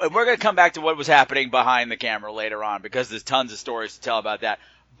we're going to come back to what was happening behind the camera later on because there's tons of stories to tell about that.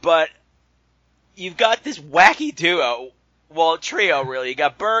 But you've got this wacky duo, well, trio really. You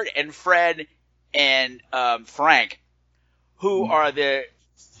got Bert and Fred and Frank, who are the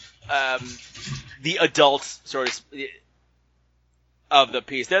adults sort of of the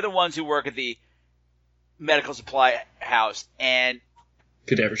piece. They're the ones who work at the medical supply house and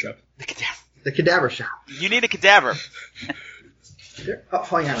Cadaver shop. The cadaver shop. You need a cadaver. Oh,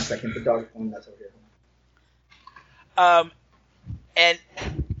 hang on a second. The dog that's over here. And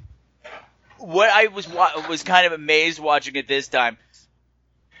what I was kind of amazed watching it this time,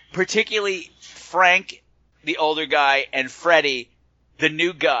 particularly Frank, the older guy, and Freddie, the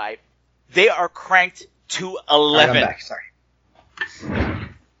new guy, they are cranked to 11. Right, I'm back. Sorry.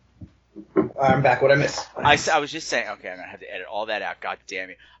 I'm back. What'd I miss? I was just saying. Okay, I'm gonna have to edit all that out. God damn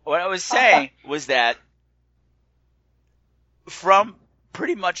you! What I was saying was that from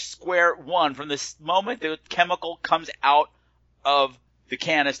pretty much square one, from the moment the chemical comes out of the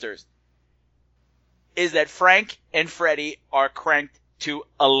canisters, is that Frank and Freddie are cranked to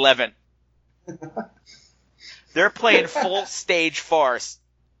 11. They're playing full stage farce.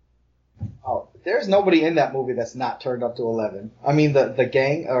 Oh, there's nobody in that movie that's not turned up to 11. I mean, the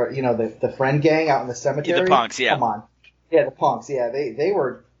gang, or the friend gang out in the cemetery. The punks, yeah. Come on, yeah, the punks, yeah.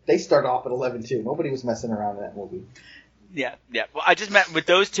 They started off at 11 too. Nobody was messing around in that movie. Yeah. Well, I just meant with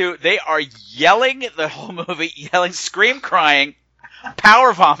those two, they are yelling the whole movie, scream crying,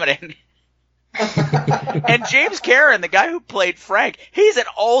 power vomiting. And James Karen, the guy who played Frank, he's an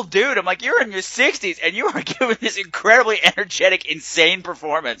old dude. I'm like, you're in your 60s, and you are giving this incredibly energetic, insane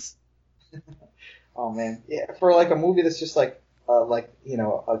performance. Oh man, yeah, for like a movie that's just a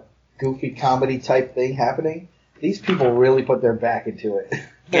goofy comedy type thing happening, these people really put their back into it.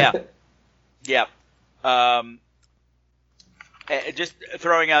 Yeah. Just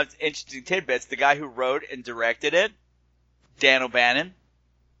throwing out interesting tidbits, the guy who wrote and directed it, Dan O'Bannon.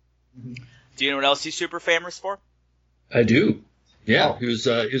 Mm-hmm. Do you know what else he's super famous for? I do. Yeah, he was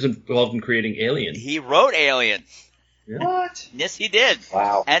involved in creating Alien. He wrote Alien. Yeah. What? Yes, he did.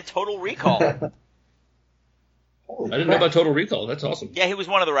 Wow. And Total Recall. I didn't know about Total Recall. That's awesome. Yeah, he was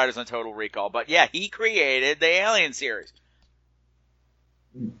one of the writers on Total Recall. But yeah, he created the Alien series.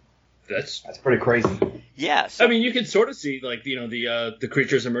 That's pretty crazy. Yeah. I mean, you can sort of see the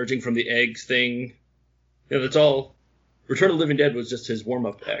creatures emerging from the eggs thing. Yeah, that's all. Return of the Living Dead was just his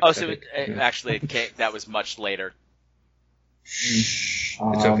warm-up act. Oh, so actually, that was much later. Shh.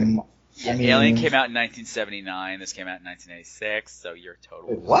 It's okay. Alien came out in 1979. This came out in 1986. So you're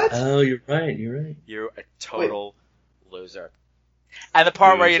totally. What? Oh, you're right. You're a total loser. And the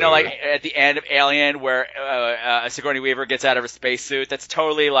part where at the end of Alien, where Sigourney Weaver gets out of her spacesuit, that's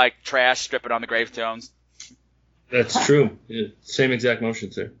totally like trash stripping on the gravestones. That's true. Yeah, same exact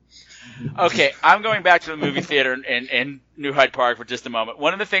motions there. Okay, I'm going back to the movie theater in New Hyde Park for just a moment.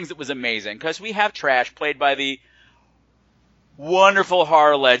 One of the things that was amazing, because we have Trash played by the wonderful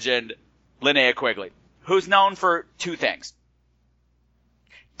horror legend Linnea Quigley, who's known for two things.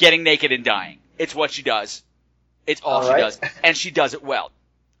 Getting naked and dying. It's what she does. It's all she does. And she does it well.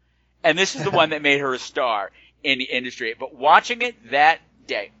 And this is the one that made her a star in the industry. But watching it that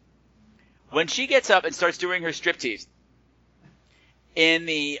day, when she gets up and starts doing her striptease in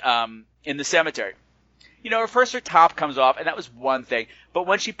the cemetery, first her top comes off, and that was one thing. But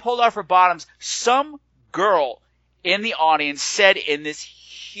when she pulled off her bottoms, some girl in the audience said in this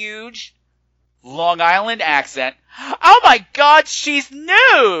huge Long Island accent, "Oh my God, she's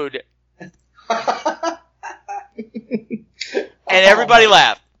nude!" And everybody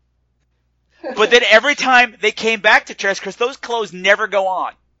laughed. But then every time they came back to Trash, because those clothes never go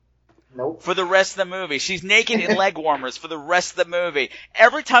on. Nope. For the rest of the movie. She's naked in leg warmers for the rest of the movie.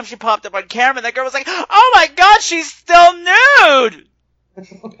 Every time she popped up on camera, that girl was like, "Oh my God, she's still nude!"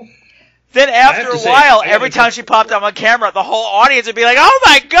 Then after a while, every time she popped up on camera, the whole audience would be like, "Oh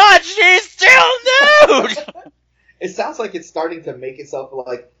my God, she's still nude!" It sounds like it's starting to make itself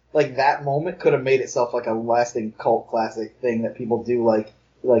like that moment could have made itself like a lasting cult classic thing that people do, like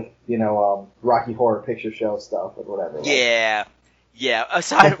Rocky Horror Picture Show stuff or whatever. Yeah. Yeah,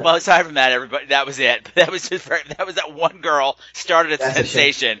 aside from that, everybody, that was it. That was that one girl started a That's a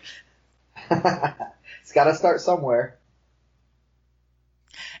shame. sensation. It's got to start somewhere.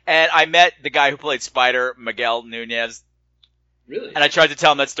 And I met the guy who played Spider, Miguel Nunez, Really? and I tried to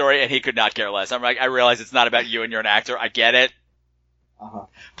tell him that story, and he could not care less. I'm like, I realize it's not about you and you're an actor. I get it. Uh-huh.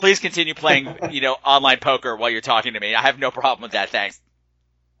 Please continue playing, online poker while you're talking to me. I have no problem with that, thanks.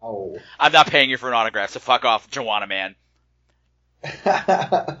 Oh. I'm not paying you for an autograph, so fuck off, Joanna Man.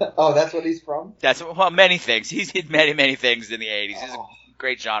 Oh, that's what he's from? Many things. He's did many, many things in the 80s. He's a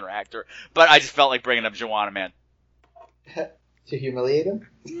great genre actor. But I just felt like bringing up Joanna Man. To humiliate him?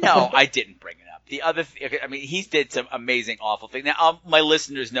 No, I didn't bring it up. The other he did some amazing, awful things. Now, my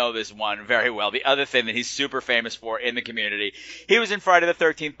listeners know this one very well. The other thing that he's super famous for in the community, he was in Friday the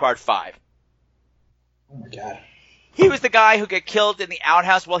 13th, Part 5. Oh, my God. He was the guy who got killed in the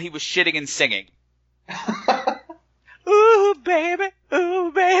outhouse while he was shitting and singing. Ooh, baby,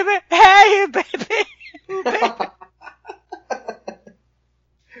 hey, baby, ooh, baby.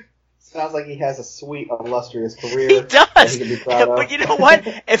 Sounds like he has a sweet, illustrious career. He does. That he can be proud of. But you know what?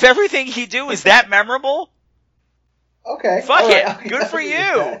 If everything he do is that memorable, okay. fuck All it. right. Good for I'll give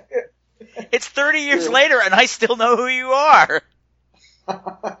you. that. It's 30 years True. later, and I still know who you are.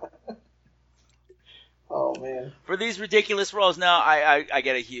 Oh, man. For these ridiculous roles, no, I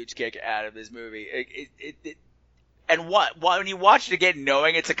get a huge kick out of this movie. And when you watch it again,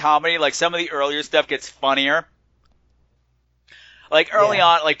 knowing it's a comedy, like some of the earlier stuff gets funnier. Like early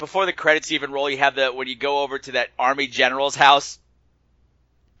on, like before the credits even roll, you have when you go over to that army general's house,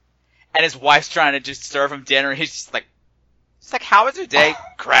 and his wife's trying to just serve him dinner, and he's just like, how was your day?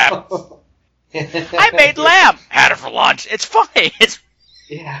 Crap. I made lamb. Had it for lunch. It's funny.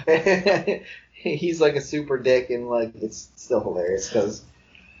 Yeah. He's like a super dick, and like it's still hilarious because,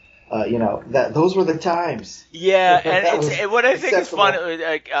 those were the times. Yeah, and what I think is acceptable. fun,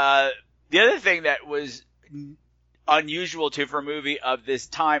 like the other thing that was unusual too for a movie of this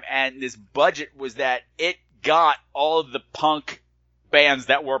time and this budget was that it got all of the punk bands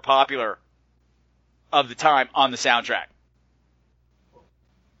that were popular of the time on the soundtrack.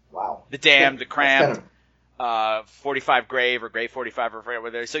 Wow. The Damned, the Crammed, Kind of, 45 Grave or Grave 45 or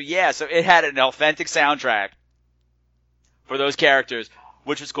whatever. So it had an authentic soundtrack for those characters,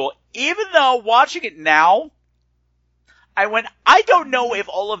 which was cool. Even though watching it now, I don't know if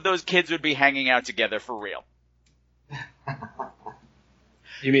all of those kids would be hanging out together for real.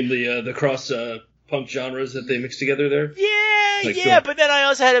 You mean the cross punk genres that they mix together there? Yeah, but then I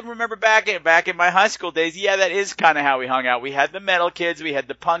also had to remember back in my high school days, that is kind of how we hung out. We had the metal kids, we had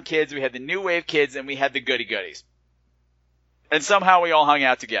the punk kids, we had the new wave kids, and we had the goody goodies. And somehow we all hung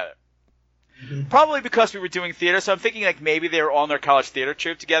out together. Mm-hmm. Probably because we were doing theater, so I'm thinking like maybe they were all in their college theater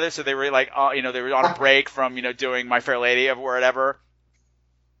troupe together, so they were like, they were on a break from, doing My Fair Lady or whatever.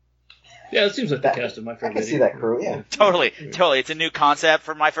 Yeah, it seems like the cast of My Fair Lady. I can see that crew, yeah. Totally. It's a new concept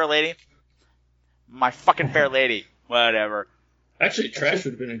for My Fair Lady. My fucking Fair Lady. Whatever. Actually, Trash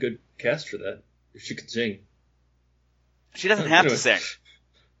would have been a good cast for that, if she could sing. She doesn't have to sing.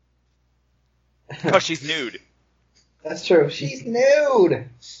 Because she's nude. That's true. She's nude.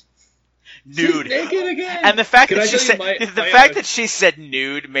 Nude. She's naked again. And the fact Can that I she tell you said my that she said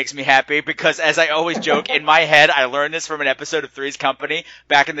nude makes me happy because, as I always joke, in my head I learned this from an episode of Three's Company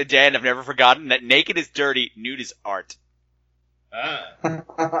back in the day, and I've never forgotten that naked is dirty, nude is art.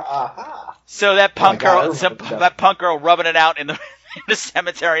 Aha. So that punk God, punk girl rubbing it out in the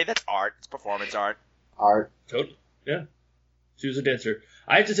cemetery, that's art. It's performance art. Art. Totally. Yeah. She was a dancer.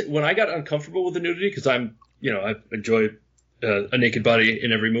 I have to say, when I got uncomfortable with the nudity, because I enjoy a naked body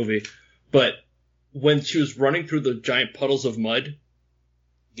in every movie, but when she was running through the giant puddles of mud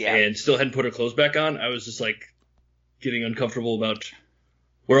and still hadn't put her clothes back on, I was just like getting uncomfortable about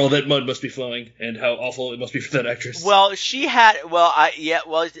where all that mud must be flowing and how awful it must be for that actress. Well, the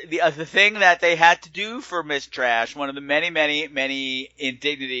thing that they had to do for Miss Trash, one of the many, many, many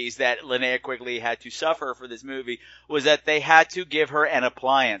indignities that Linnea Quigley had to suffer for this movie, was that they had to give her an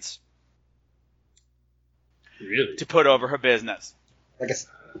appliance. Really? To put over her business.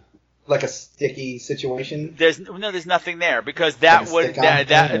 Like a sticky situation? There's nothing there because that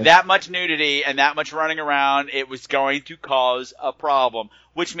much nudity and that much running around, it was going to cause a problem,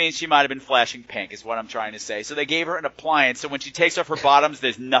 which means she might have been flashing pink is what I'm trying to say. So they gave her an appliance, so when she takes off her bottoms,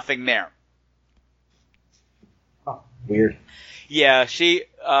 there's nothing there. Oh, weird. Yeah,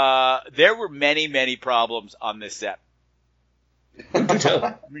 there were many, many problems on this set.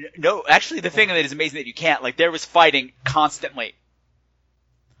 No, actually, the thing that is amazing that you can't, like, there was fighting constantly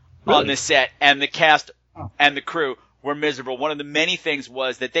on this set, and the cast and the crew were miserable. One of the many things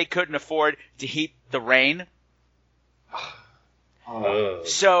was that they couldn't afford to heat the rain.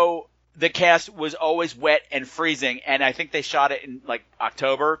 So the cast was always wet and freezing, and I think they shot it in like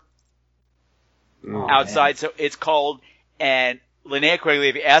October outside. Man. So it's cold. And Linnea Quigley,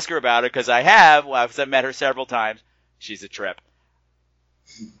 if you ask her about it, because I have, because I've met her several times, she's a trip.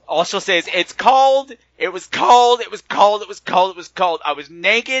 All she'll say is, it's cold, it was cold, it was cold, it was cold, it was cold. I was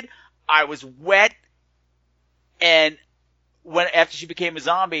naked, I was wet, and after she became a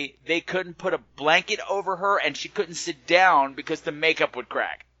zombie, they couldn't put a blanket over her, and she couldn't sit down because the makeup would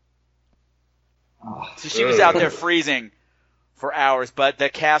crack. So she was out there freezing for hours, but the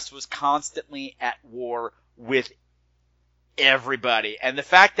cast was constantly at war with everybody. And the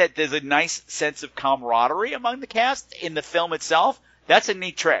fact that there's a nice sense of camaraderie among the cast in the film itself, that's a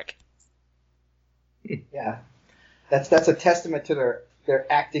neat trick. Yeah. That's a testament to their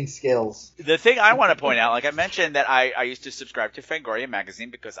acting skills. The thing I want to point out, like I mentioned that I used to subscribe to Fangoria magazine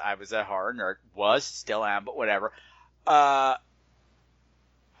because I was a horror nerd, still am, but whatever. I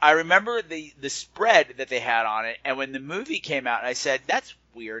remember the spread that they had on it, and when the movie came out, I said, that's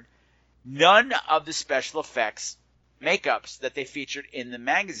weird. None of the special effects makeups that they featured in the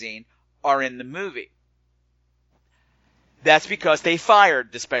magazine are in the movie. That's because they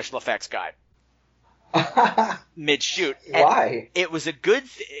fired the special effects guy mid-shoot. Why? It was a good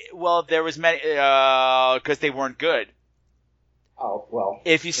well, there was many because they weren't good. Oh, well.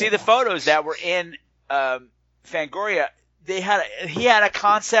 If you see the photos that were in Fangoria, he had a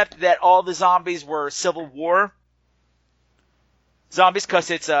concept that all the zombies were Civil War zombies because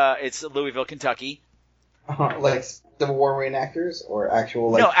it's Louisville, Kentucky. Like Civil War reenactors or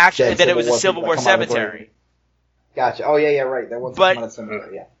actual no, actually that it was a Civil War cemetery. Gotcha. Oh yeah, right. There was some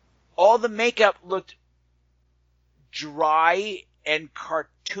cemetery. Yeah. All the makeup looked dry and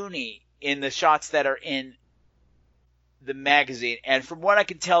cartoony in the shots that are in the magazine, and from what I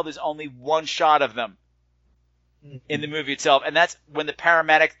can tell, there's only one shot of them in the movie itself, and that's when the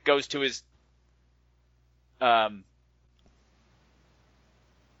paramedic goes to his the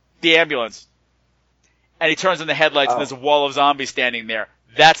ambulance, and he turns on the headlights, and there's a wall of zombies standing there.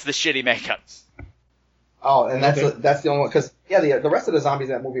 That's the shitty makeup. Oh, and that's the only one, because the rest of the zombies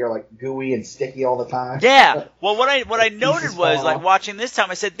in that movie are like gooey and sticky all the time. Yeah. Well, what I noted was, like, watching this time,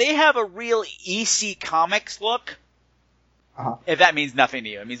 I said they have a real EC Comics look. Uh-huh. If that means nothing to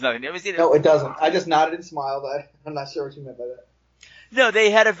you, it means nothing. No, it doesn't. I just nodded and smiled. I'm not sure what you meant by that. No, they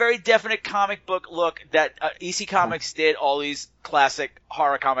had a very definite comic book look that EC Comics did. All these classic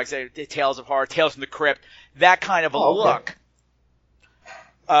horror comics, Tales of Horror, Tales from the Crypt, that kind of a look.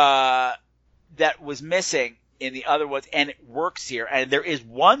 That was missing in the other ones, and it works here. And there is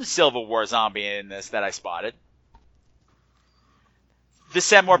one Civil War zombie in this that I spotted. The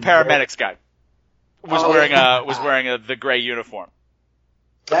Semwar paramedics guy was wearing the gray uniform.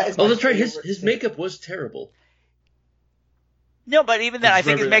 That's right. His makeup was terrible. No, but even then, I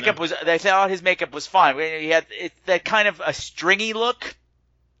think his makeup was. I thought his makeup was fine. He had that kind of a stringy look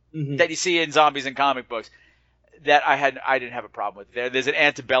that you see in zombies in comic books. That I didn't have a problem with. There's an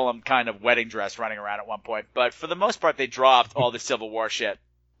antebellum kind of wedding dress running around at one point, but for the most part, they dropped all the Civil War shit,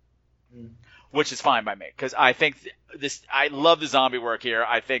 which is fine by me because I think I love the zombie work here.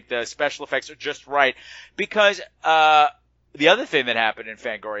 I think the special effects are just right because the other thing that happened in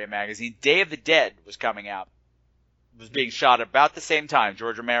Fangoria magazine, Day of the Dead was coming out, was being shot about the same time.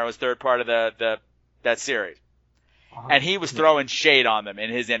 George Romero's third part of that series. And he was throwing shade on them in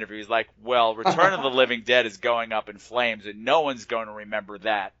his interviews, like, well, Return of the Living Dead is going up in flames, and no one's going to remember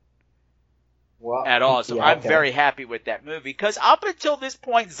that at all. So I'm very happy with that movie, because up until this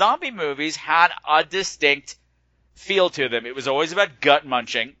point, zombie movies had a distinct feel to them. It was always about gut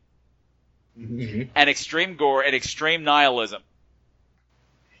munching and extreme gore and extreme nihilism.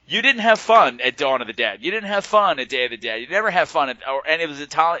 You didn't have fun at Dawn of the Dead. You didn't have fun at Day of the Dead. You never have fun or any of the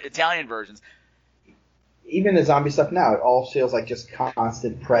Italian versions. Even the zombie stuff now, it all feels like just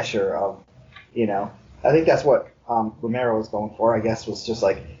constant pressure of, I think that's what Romero was going for, I guess, was just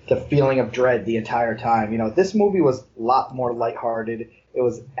like the feeling of dread the entire time. This movie was a lot more lighthearted. It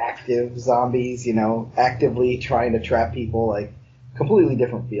was active zombies, actively trying to trap people, like completely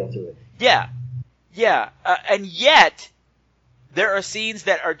different feel to it. Yeah. Yeah. And yet, there are scenes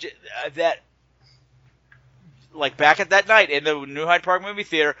that are, like back at that night in the New Hyde Park movie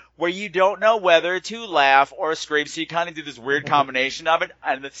theater, where you don't know whether to laugh or scream, so you kind of do this weird combination of it.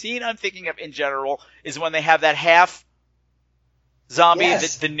 And the scene I'm thinking of in general is when they have that half zombie,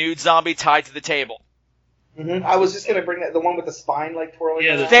 the nude zombie tied to the table. I was just going to bring that, the one with the spine like twirling.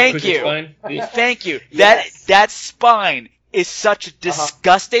 Yeah, thank you. Spine. Thank you. Yes. That spine is such a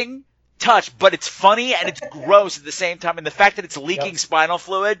disgusting touch, but it's funny and it's gross at the same time. And the fact that it's leaking spinal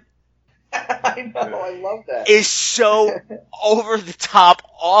fluid. I know, I love that. is so over the top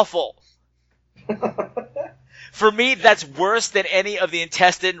awful. For me, that's worse than any of the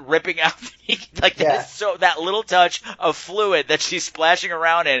intestine ripping out. Like Yeah. that little touch of fluid that she's splashing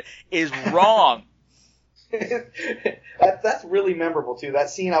around in is wrong. That's really memorable too. That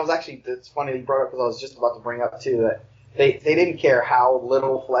scene, it's funny you brought up because I was just about to bring up too that they didn't care how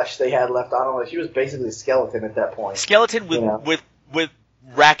little flesh they had left on her. She was basically a skeleton at that point. Skeleton with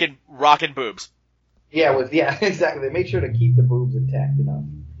rockin' boobs. Yeah, exactly. They made sure to keep the boobs intact,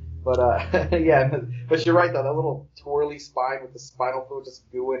 But yeah, but you're right though. That little twirly spine with the spinal fluid just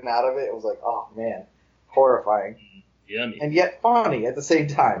gooing out of it. It was like, oh man, horrifying. Yummy. And yet funny at the same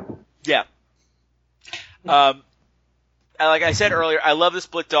time. Yeah. And like I said earlier, I love the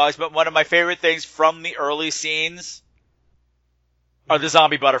split dogs, but one of my favorite things from the early scenes are the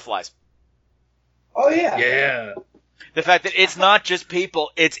zombie butterflies. Oh yeah. Yeah. The fact that it's not just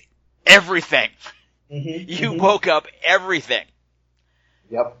people, it's everything. You woke up everything.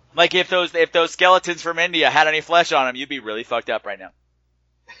 Yep. Like if those skeletons from India had any flesh on them, you'd be really fucked up right now.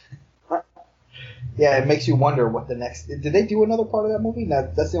 Yeah, it makes you wonder what the next. Did they do another part of that movie?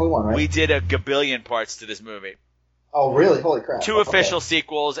 No, that's the only one, right? We did a gabillion parts to this movie. Oh, really? Holy crap! 2 official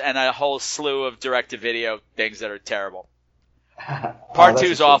sequels and a whole slew of direct-to-video things that are terrible. Part 2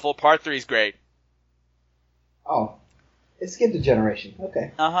 is awful. Part 3 is great. Oh, it skipped a generation.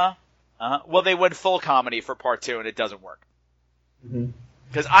 Okay. Well, they went full comedy for Part 2, and it doesn't work. Mm-hmm.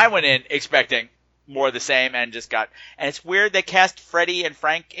 Because I went in expecting more of the same and just got... And it's weird they cast Freddy and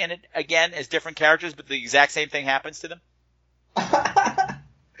Frank in it again as different characters, but the exact same thing happens to them.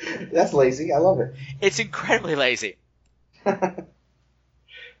 That's lazy. I love it. It's incredibly lazy.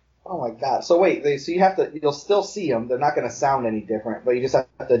 Oh my god. So wait, you'll still see them. They're not going to sound any different, but you just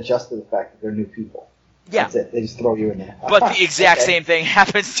have to adjust to the fact that they're new people. Yeah. That's it. They just throw you in there. But the exact Okay. same thing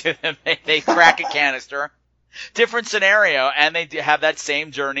happens to them. They crack a canister. Different scenario, and they have that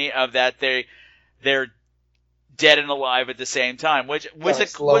same journey of that they're dead and alive at the same time, which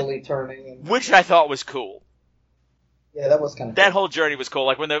slowly turning. Which I thought was cool. Yeah, that was kind of that cool. whole journey was cool.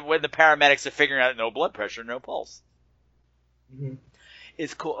 Like when the paramedics are figuring out no blood pressure, no pulse. Mm-hmm.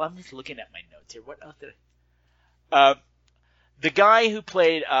 It's cool. I'm just looking at my notes here. What else did the guy who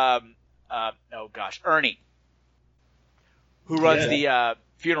played Ernie, who runs the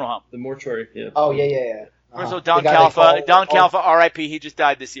funeral home. The mortuary, yeah. Oh, yeah. So Don Calfa, R.I.P. He just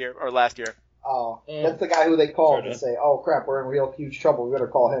died this year or last year. Oh, that's the guy who they called to say, "Oh crap, we're in real huge trouble. We better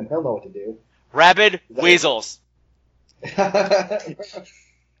call him. He'll know what to do." Rabid weasels.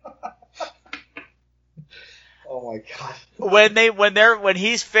 Oh my god. When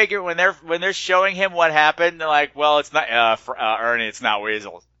they're showing him what happened, they're like, "Well, it's not Ernie. It's not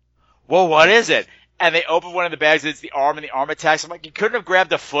weasels." Well, what is it? And they open one of the bags. And it's the arm, and the arm attacks. I'm like, you couldn't have grabbed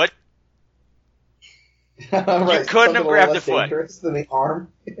the foot. Right, you couldn't have grabbed the foot. Than the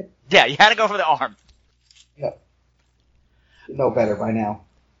arm. Yeah, you had to go for the arm. Yeah. You know better by now.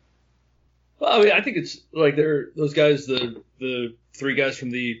 Well, I mean, I think it's like those guys, the 3 guys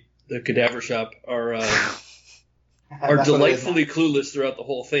from the cadaver shop are delightfully clueless throughout the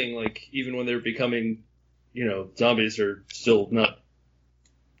whole thing. Like even when they're becoming, zombies, are still not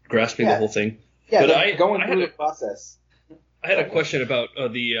grasping the whole thing. Yeah, but going through the process. I had a question about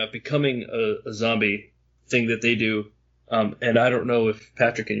the becoming a zombie thing that they do, and I don't know if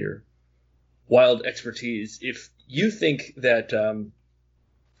Patrick, in your wild expertise, if you think that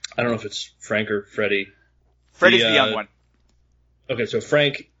I don't know if it's Frank or Freddy. Freddy's the young one. Okay, so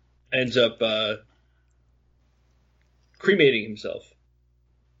Frank ends up cremating himself,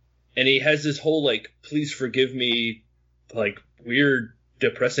 and he has this whole like "please forgive me" like weird,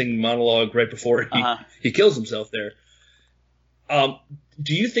 depressing monologue right before he kills himself there.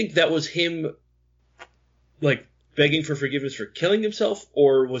 Do you think that was him, like, begging for forgiveness for killing himself,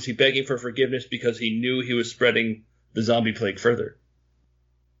 or was he begging for forgiveness because he knew he was spreading the zombie plague further?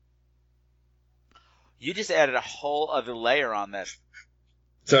 You just added a whole other layer on this.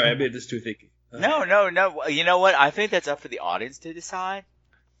 Sorry, I made this too thick. No. You know what? I think that's up for the audience to decide.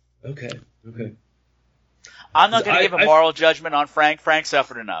 Okay. I'm not going to give a moral judgment on Frank. Frank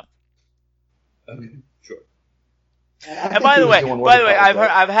suffered enough. Okay, sure. And by the way,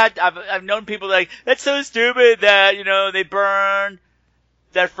 I've known people like, that's so stupid that, they burned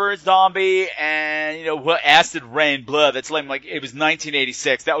that first zombie and, acid rain blood. That's lame. Like, it was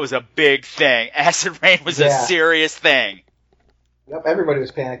 1986. That was a big thing. Acid rain was a serious thing. Yep, everybody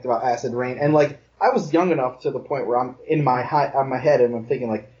was panicked about acid rain. And, like, I was young enough to the point where I'm in my head and I'm thinking,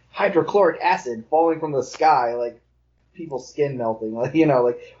 like, hydrochloric acid falling from the sky, like, people's skin melting. Like,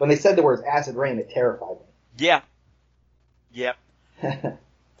 like, when they said the words acid rain, it terrified me. Yeah. Yep.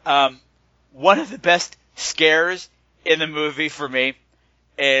 one of the best scares in the movie for me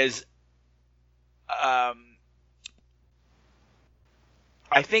is, I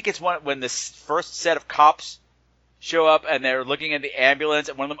think it's when the first set of cops show up and they're looking at the ambulance,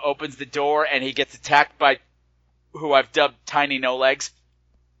 and one of them opens the door and he gets attacked by who I've dubbed Tiny No Legs.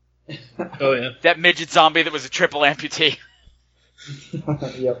 Oh, yeah. That midget zombie that was a triple amputee.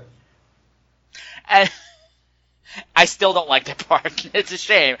 Yep. And I still don't like that part. It's a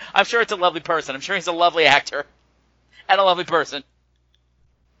shame. I'm sure it's a lovely person. I'm sure he's a lovely actor and a lovely person.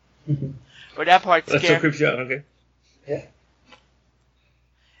 But that part's That's scary. so creepy out, okay. Yeah.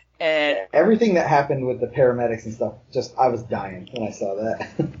 And Everything that happened with the paramedics and stuff, I was dying when I saw that.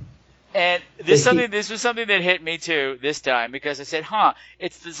 And this was something that hit me too this time, because I said,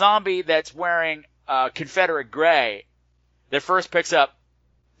 it's the zombie that's wearing Confederate gray that first picks up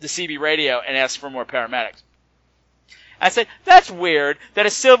the CB radio and asks for more paramedics. I said, that's weird that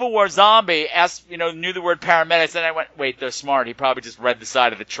a Civil War zombie knew the word paramedics, and I went, wait, they're smart. He probably just read the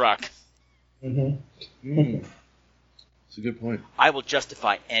side of the truck. Mm-hmm. That's a good point. I will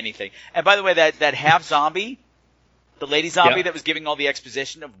justify anything. And by the way, that half zombie, the lady zombie that was giving all the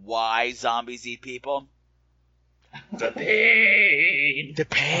exposition of why zombies eat people. The pain. The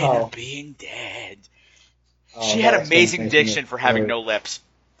pain of being dead. She that had amazing explanation diction is for having great. no lips.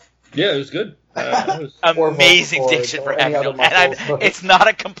 Yeah, it was good. Amazing vocal cords diction for or any having no other lips. muscles. It's not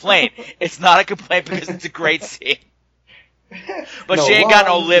a complaint. It's not a complaint because it's a great scene. But No she ain't got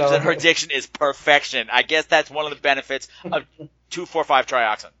no lungs, lips, no- and her diction is perfection. I guess that's one of the benefits of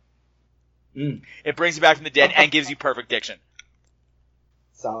 2,4,5-trioxin. It brings you back from the dead and gives you perfect diction.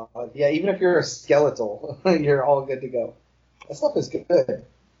 Solid. Yeah, even if you're a skeletal, you're all good to go. That stuff is good.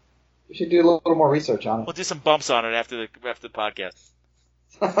 We should do a little more research on We'll do some bumps on it after the podcast.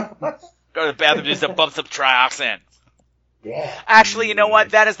 Go to the bathroom, do some bumps of trioxin. Yeah. Actually, you know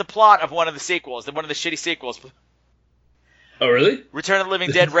what? That is the plot of one of the sequels, one of the shitty sequels. Oh, really? Return of the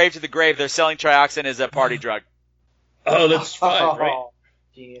Living Dead, Rave to the Grave. They're selling trioxin as a party drug. Oh, that's fine, right?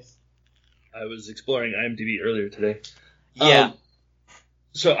 Genius. I was exploring IMDb earlier today. Yeah.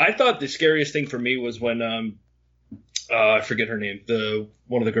 So I thought the scariest thing for me was when I forget her name.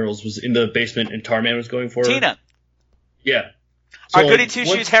 One of the girls was in the basement and Tarman was going for her. Tina. Yeah. Our So, goody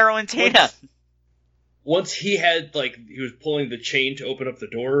two-shoes heroine Tina. Once he had, he was pulling the chain to open up the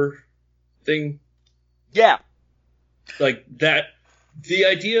door thing. Yeah. Like, that, the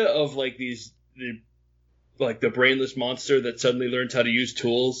idea of, the brainless monster that suddenly learns how to use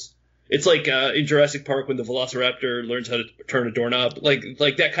tools. It's like in Jurassic Park when the Velociraptor learns how to turn a doorknob. Like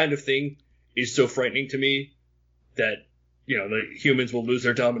that kind of thing is so frightening to me that, the humans will lose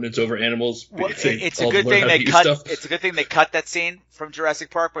their dominance over animals. Well, if they it's a all good learn thing how to they use cut. stuff. It's a good thing they cut that scene from Jurassic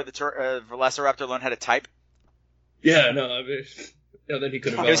Park where the Velociraptor learned how to type. Yeah, no, I mean, then he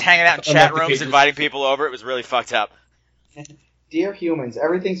could have. He was hanging out in chat rooms, inviting people over. It was really fucked up. Dear humans,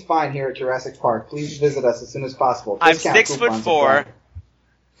 everything's fine here at Jurassic Park. Please visit us as soon as possible. I'm Discount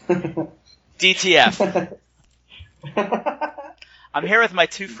 6'4". DTF. I'm here with my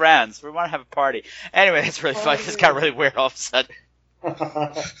two friends. We want to have a party. Anyway, that's really funny. This got really weird all of a sudden.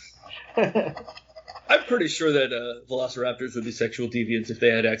 I'm pretty sure that velociraptors would be sexual deviants if they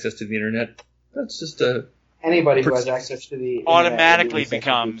had access to the internet. That's just Anybody who has access to the internet automatically would be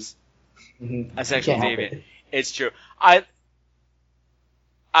becomes a sexual Can't help deviant. it. It's true. I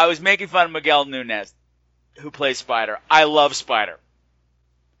was making fun of Miguel Nunez, who plays Spider. I love Spider.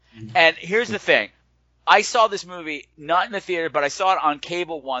 And here's the thing. I saw this movie not in the theater, but I saw it on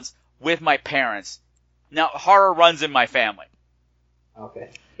cable once with my parents. Now, horror runs in my family.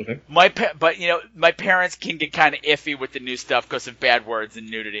 Okay. My parents can get kind of iffy with the new stuff because of bad words and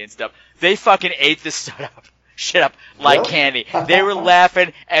nudity and stuff. They fucking ate this shit up like Really? candy. They were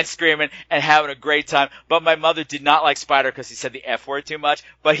laughing and screaming and having a great time. But my mother did not like Spider because he said the F word too much.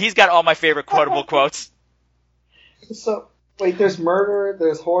 But he's got all my favorite quotable quotes. So, wait, there's murder,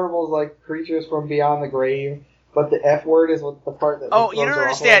 there's horrible, creatures from beyond the grave, but the F word is what the part that... Oh, you don't throws her off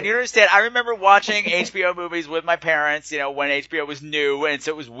understand. a You don't understand. I remember watching HBO movies with my parents, when HBO was new, and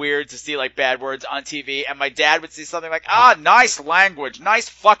so it was weird to see, bad words on TV, and my dad would see something like, nice language, nice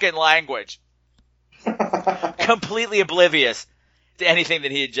fucking language. Completely oblivious to anything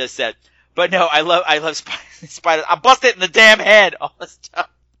that he had just said. But no, I love Spider. I bust it in the damn head. All this stuff.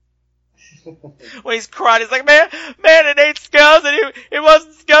 When he's crying, he's like, man, it ain't Skulls, and it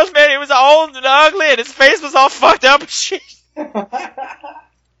wasn't Skulls, man, he was old and ugly, and his face was all fucked up and shit.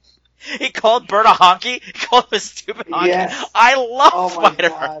 He called Bert a honky. He called him a stupid honky. Yes. I love my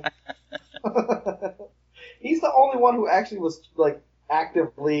Spider. God. He's the only one who actually was,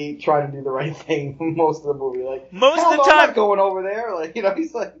 actively trying to do the right thing most of the movie. Most of the I'm time. not going over there.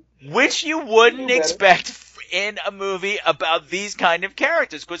 He's like... which you wouldn't better. expect in a movie about these kind of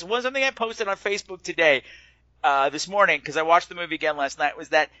characters. Because one something I posted on Facebook today, this morning, because I watched the movie again last night, was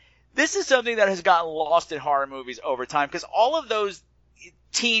that this is something that has gotten lost in horror movies over time. Because all of those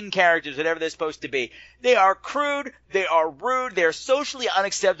teen characters, whatever they're supposed to be, they are crude, they are rude, they're socially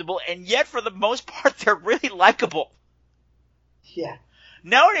unacceptable, and yet for the most part, they're really likable. Yeah.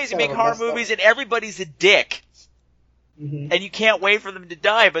 Nowadays, you Kind make of a horror messed up. movies and everybody's a dick. Mm-hmm. And you can't wait for them to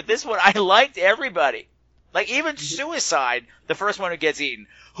die. But this one, I liked everybody. Like, even Suicide, the first one who gets eaten,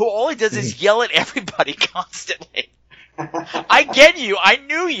 who all he does is yell at everybody constantly. I get you. I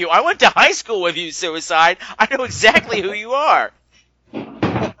knew you. I went to high school with you, Suicide. I know exactly who you are.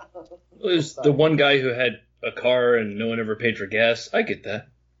 There's the one guy who had a car and no one ever paid for gas. I get that.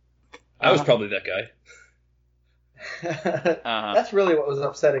 I was probably that guy. That's really what was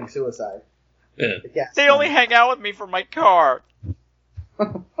upsetting Suicide. Yeah. The gas They only money. hang out with me for my car.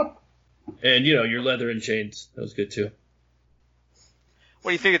 And, you know, your leather and chains. That was good, too.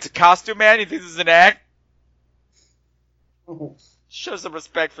 What do you think? It's a costume, man? You think this is an act? Show some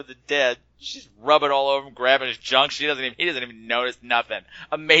respect for the dead. She's rubbing all over him, grabbing his junk. He doesn't even notice nothing.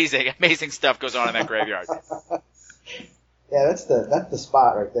 Amazing stuff goes on in that graveyard. Yeah, that's the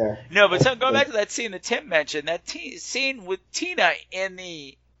spot right there. No, but so going back to that scene that Tim mentioned, that scene with Tina in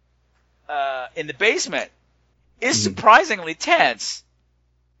the basement is surprisingly tense.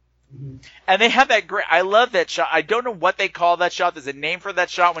 And they have that great. I love that shot. I don't know what they call that shot. There's a name for that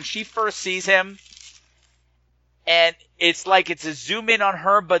shot when she first sees him, and it's like it's a zoom in on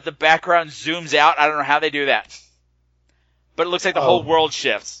her, but the background zooms out. I don't know how they do that, but it looks like the whole world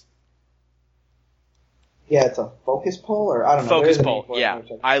shifts. Yeah, it's a focus pull, or I don't know. Focus There's a name pull, for it, yeah. which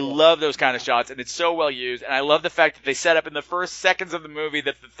I love those kind of shots, and it's so well used. And I love the fact that they set up in the first seconds of the movie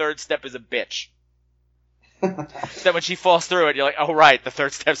that the third step is a bitch. That when she falls through it, you're like, oh right, the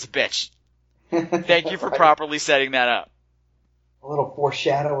third step's a bitch. Thank you for Right. properly setting that up. A little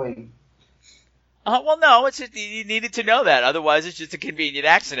foreshadowing. Well, no, it's just, you needed to know that. Otherwise, it's just a convenient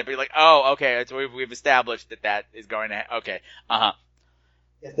accident. But you're like, oh, okay, we've established that is going to okay,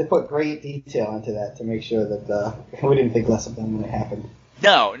 Yes, they put great detail into that to make sure that we didn't think less of them when it happened.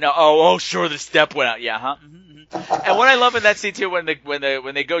 No, oh, sure, the step went out, yeah, And what I love in that scene too, when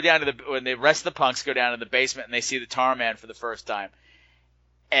they go down to when the rest of the punks go down to the basement and they see the tar man for the first time,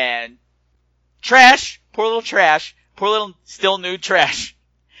 and poor little still nude Trash.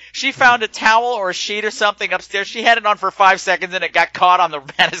 She found a towel or a sheet or something upstairs. She had it on for 5 seconds and it got caught on the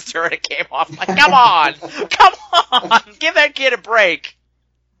banister and it came off. I'm like, come on, give that kid a break.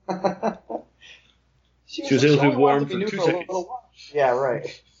 She was able to be only warm wanted for be 2 nude a seconds. little while. Yeah,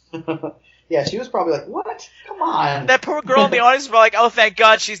 right. Yeah, she was probably like, what? Come on. That poor girl in the audience was like, oh, thank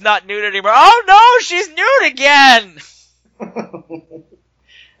God she's not nude anymore. Oh, no, she's nude again.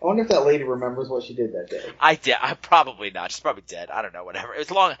 I wonder if that lady remembers what she did that day. I probably not. She's probably dead. I don't know, whatever. It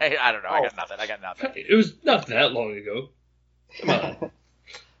was long. I don't know. I got nothing. It was not that long ago. Come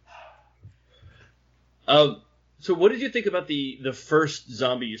on. So what did you think about the first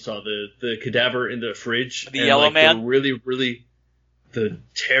zombie you saw, the cadaver in the fridge? The yellow man? The really the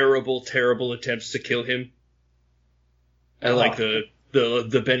terrible attempts to kill him? And like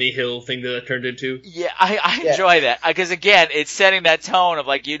the Benny Hill thing that turned into? Yeah, I enjoy that. Because, again, it's setting that tone of,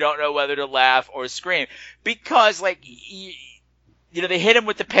 like, you don't know whether to laugh or scream. Because, like, you know, they hit him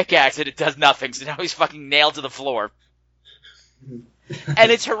with the pickaxe and it does nothing. So now he's fucking nailed to the floor.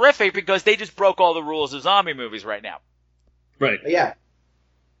 And it's horrific because they just broke all the rules of zombie movies right now. Right. Yeah.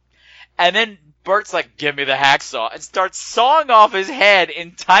 And then Bert's like, give me the hacksaw, and starts sawing off his head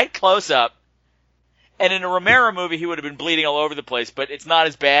in tight close-up. And in a Romero movie, he would have been bleeding all over the place, but it's not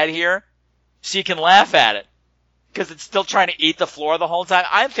as bad here. So you can laugh at it. Because it's still trying to eat the floor the whole time.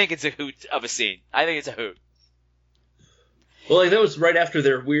 I think it's a hoot of a scene. I think it's a hoot. Well, like, that was right after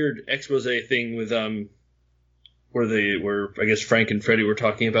their weird expose thing with, where I guess Frank and Freddy were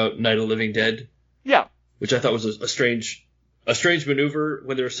talking about Night of the Living Dead. Yeah. Which I thought was a strange maneuver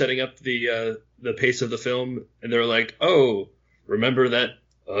when they were setting up the pace of the film, and they were like, "Oh, remember that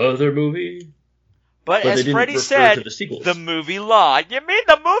other movie?" But they as didn't Freddie refer said, to the sequels. the movie lied. You mean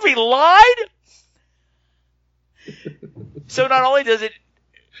the movie lied? So not only does it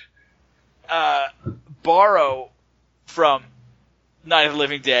borrow from Night of the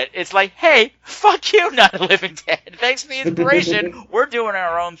Living Dead, it's like, hey, fuck you, Night of the Living Dead. Thanks for the inspiration. We're doing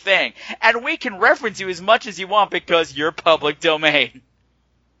our own thing. And we can reference you as much as you want because you're public domain.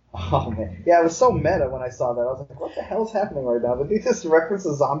 Oh, man. Yeah, it was so meta when I saw that. I was like, what the hell's happening right now? Did they just reference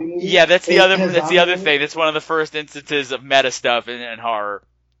a zombie movie? Yeah, that's the other movie? thing. That's one of the first instances of meta stuff in horror.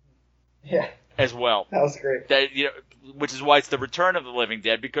 Yeah. as well. That was great. That, you know, which is why it's the Return of the Living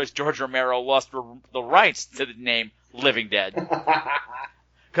Dead, because George Romero lost the rights to the name Living Dead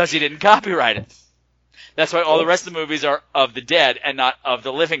because he didn't copyright it. That's why all the rest of the movies are of the dead and not of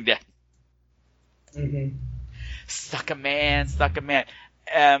the living dead. Mm-hmm. Suck a man.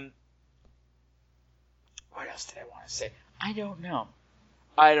 What else did I want to say? I don't know.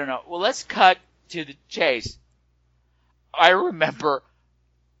 Well, let's cut to the chase. I remember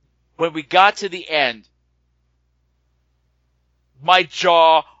when we got to the end, my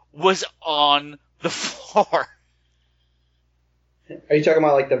jaw was on the floor. Are you talking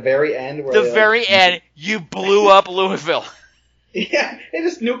about like the very end? Where The very end, you blew up Louisville. Yeah, they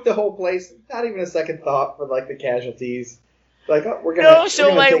just nuked the whole place. Not even a second thought for like the casualties. Like, oh, we're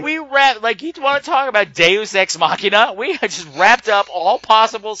gonna. We wrapped. Like, you want to talk about Deus Ex Machina? We had just wrapped up all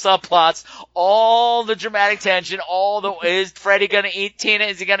possible subplots, all the dramatic tension, is Freddy gonna eat Tina?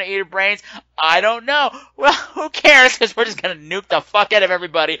 Is he gonna eat her brains? I don't know. Well, who cares? Because we're just gonna nuke the fuck out of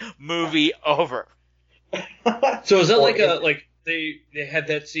everybody. Movie over. So is that like they had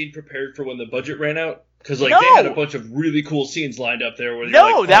that scene prepared for when the budget ran out? Because they had a bunch of really cool scenes lined up there. Where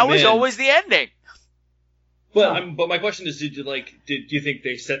that was always the ending. But my question is, did you think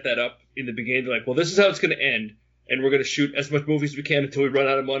they set that up in the beginning? They're like, well, this is how it's going to end, and we're going to shoot as much movies as we can until we run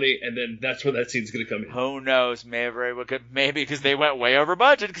out of money, and then that's when that scene's going to come in. Who knows? Maybe because they went way over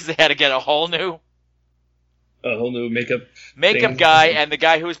budget because they had to get a whole new makeup guy, and the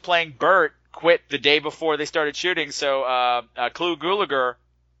guy who was playing Bert quit the day before they started shooting. So Clu Gulager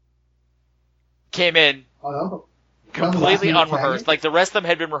came in. Completely unrehearsed. Like, the rest of them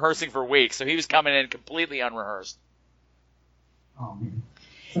had been rehearsing for weeks, so he was coming in completely unrehearsed. Oh, man.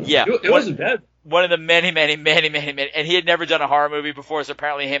 Yeah. It wasn't bad. One of the many, and he had never done a horror movie before, so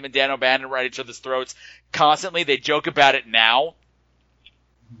apparently him and Dan O'Bannon were at each other's throats constantly. They joke about it now.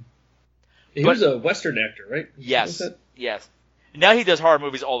 He was a Western actor, right? Yes. Now he does horror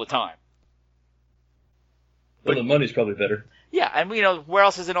movies all the time. Well, the money's probably better. Yeah, and where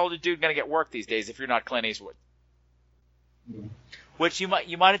else is an older dude going to get work these days if you're not Clint Eastwood? Yeah. Which you might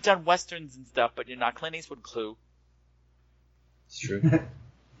have done westerns and stuff, but you're not Clint Eastwood, Clue. It's true.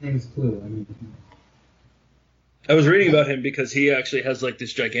 Name is Clue. I was reading about him because he actually has like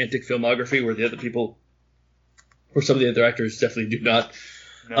this gigantic filmography where some of the other actors definitely do not.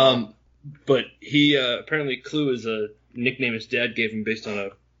 No. But he apparently Clue is a nickname his dad gave him based on a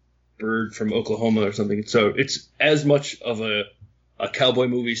bird from Oklahoma or something. So it's as much of a cowboy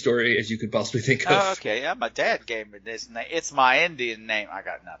movie story as you could possibly think of. Oh, okay. Yeah, my dad gave me this name. It's my Indian name. I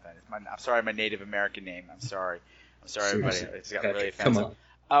got nothing. I'm sorry, my Native American name. I'm sorry, everybody. It's got really offensive. Come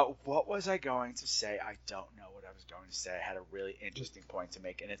on. What was I going to say? I don't know what I was going to say. I had a really interesting point to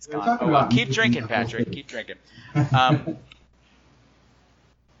make, and it's gone. Oh, well, keep drinking, Patrick. Keep drinking. I'm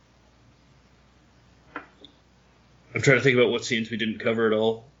trying to think about what scenes we didn't cover at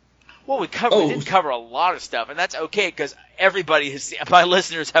all. Well, we didn't cover a lot of stuff, and that's okay because everybody has seen. My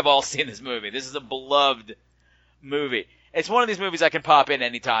listeners have all seen this movie. This is a beloved movie. It's one of these movies I can pop in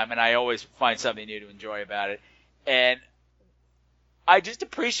anytime, and I always find something new to enjoy about it. And I just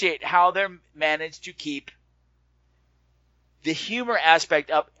appreciate how they're managed to keep the humor aspect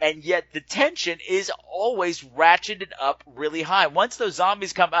up, and yet the tension is always ratcheted up really high. Once those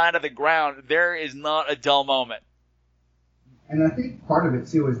zombies come out of the ground, there is not a dull moment. And I think part of it,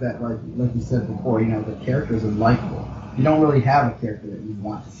 too, is that, like you said before, the characters are likable. You don't really have a character that you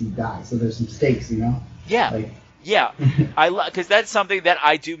want to see die, so there's some stakes, Yeah. Yeah. Because that's something that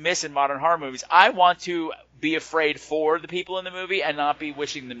I do miss in modern horror movies. I want to be afraid for the people in the movie and not be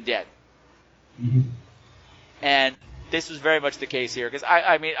wishing them dead. Mm-hmm. And this was very much the case here, because,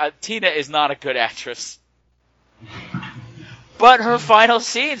 Tina is not a good actress. But her final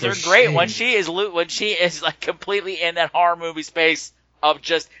scenes are great when she is like completely in that horror movie space of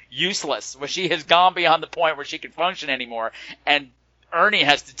just useless, where she has gone beyond the point where she can function anymore, and Ernie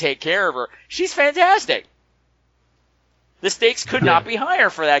has to take care of her. She's fantastic. The stakes could not be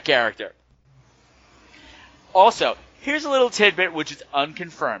higher for that character. Also, here's a little tidbit which is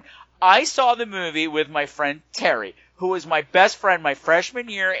unconfirmed. I saw the movie with my friend Terry, who was my best friend my freshman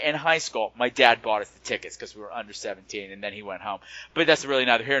year in high school. My dad bought us the tickets because we were under 17, and then he went home. But that's really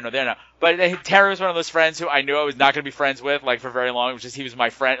neither here nor there now. But Terry was one of those friends who I knew I was not going to be friends with, like, for very long. It was just he was my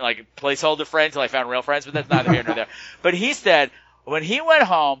friend, like, placeholder friend until I found real friends, but that's neither here nor there. But he said when he went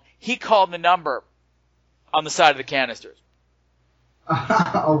home, he called the number on the side of the canisters.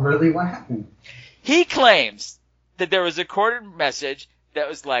 Oh, really? What happened? He claims that there was a recorded message that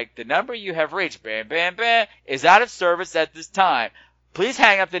was like, the number you have reached, bam, bam, bam, is out of service at this time. Please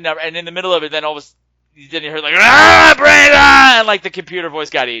hang up the number. And in the middle of it, then all of a sudden, you didn't hear like, ah, Brenda! And like the computer voice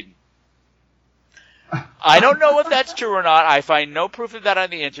got eaten. I don't know if that's true or not. I find no proof of that on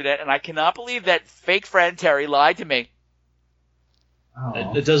the internet, and I cannot believe that fake friend Terry lied to me.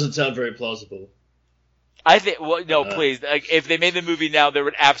 Oh. It doesn't sound very plausible. I think. Well, no, please. Like, if they made the movie now, there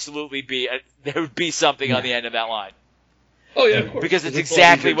would absolutely be something on the end of that line. Oh yeah, of course. Because it's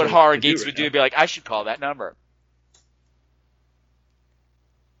exactly what horror geeks would do. Be like, I should call that number.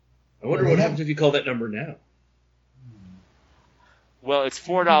 I wonder what happens if you call that number now. Well, it's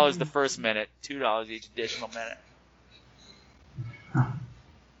 $4 the first minute, $2 each additional minute.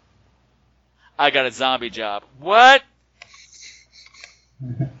 I got a zombie job. What?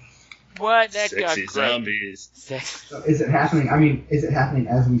 What? That got Sexy great. zombies. So is it happening? I mean, is it happening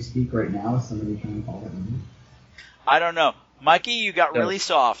as we speak right now? Is somebody trying to call that number? I don't know. Mikey, you got really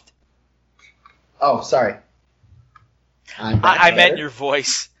soft. Oh, sorry. I meant your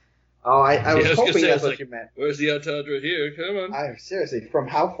voice. Oh, I was hoping say, that's what like, you meant. Where's the entendre here? Come on. Seriously, from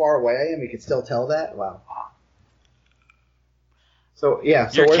how far away I am, you could still tell that? Wow. So, yeah.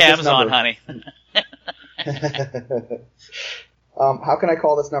 So your where's cam's this number? on, honey. How can I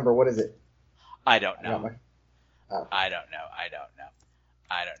call this number? What is it? I don't know. Oh. I don't know.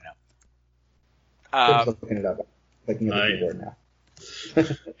 I'm just looking it up. Looking at the keyboard now.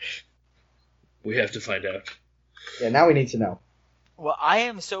 We have to find out. Yeah, now we need to know. Well, I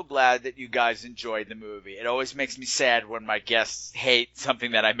am so glad that you guys enjoyed the movie. It always makes me sad when my guests hate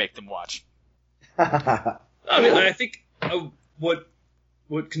something that I make them watch. I mean, I think what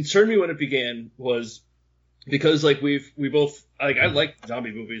concerned me when it began was because like we both like I like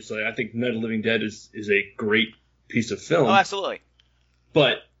zombie movies. Like I think Night of the Living Dead is a great piece of film. Oh, absolutely.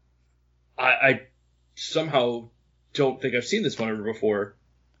 But I somehow don't think I've seen this one ever before.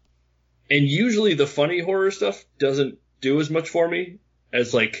 And usually the funny horror stuff doesn't do as much for me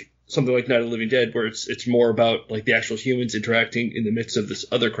as like something like Night of the Living Dead, where it's more about like the actual humans interacting in the midst of this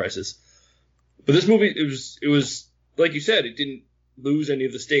other crisis. But this movie, it was like you said, it didn't lose any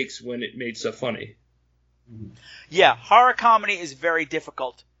of the stakes when it made stuff funny. Yeah, horror comedy is very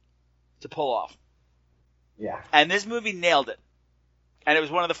difficult to pull off. Yeah. And this movie nailed it. And it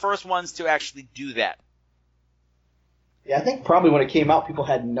was one of the first ones to actually do that. Yeah, I think probably when it came out, people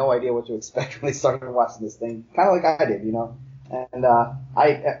had no idea what to expect when they started watching this thing. Kind of like I did, you know. And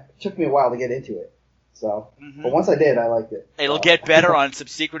it took me a while to get into it. So, but once I did, I liked it. It'll get better on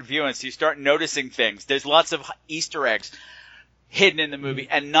subsequent viewings. So you start noticing things. There's lots of Easter eggs hidden in the movie,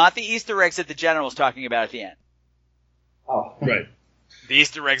 and not the Easter eggs that the general's talking about at the end. Oh, right. The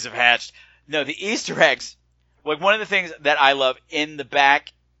Easter eggs have hatched. No, the Easter eggs. Like one of the things that I love in the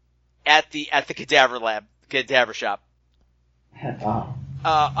back at the cadaver shop.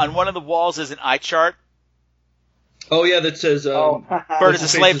 On one of the walls is an eye chart. Oh yeah, that says Bird is a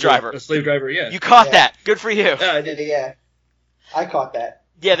slave driver. A slave driver, yeah. You caught that. Good for you. Yeah, I did. Yeah, I caught that.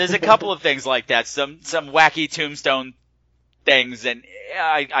 Yeah, there's a couple of things like that. Some wacky tombstone things, and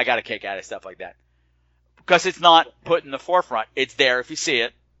I got a kick out of stuff like that because it's not put in the forefront. It's there if you see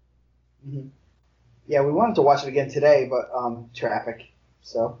it. Mm-hmm. Yeah, we wanted to watch it again today, but traffic.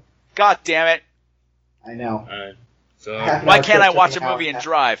 So. God damn it! I know. All right. So why can't I watch a movie and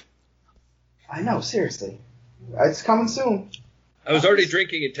drive? I know, seriously. It's coming soon. I was already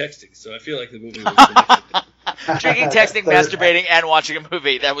drinking and texting, so I feel like the movie was drinking, texting, masturbating, and watching a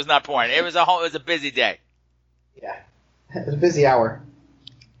movie. That was not porn. It was a busy day. Yeah, it was a busy hour.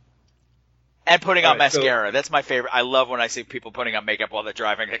 And putting on mascara. So, that's my favorite. I love when I see people putting on makeup while they're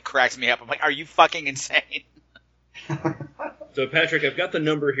driving. It cracks me up. I'm like, are you fucking insane? So, Patrick, I've got the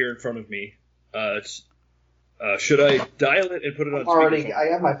number here in front of me. Should I dial it and put it on speakerphone?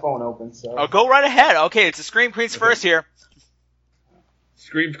 I have my phone open, so. Oh, go right ahead. Okay, it's the Scream Queens first here.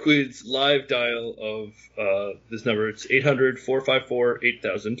 Scream Queens live dial of this number. It's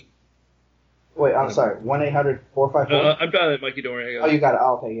 800-454-8000. Wait, I'm sorry. 1-800-454? I'm done it, Mikey. Don't worry. Oh, you got it.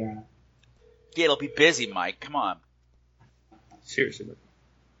 Oh, okay, yeah. Yeah, it'll be busy, Mike. Come on. Seriously, Mike.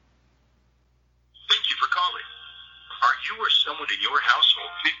 Thank you for calling. Are you or someone in your household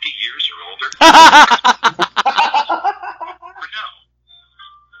 50 years or older? Or no?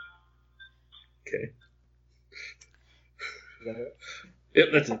 Okay. Yep,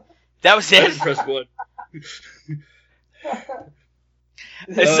 that's it. That was it? Press 1.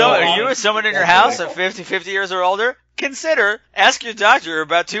 Are you or someone in your house of 50 years or older? Ask your doctor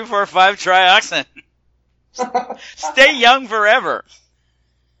about 2,4,5-trioxin. Stay young forever.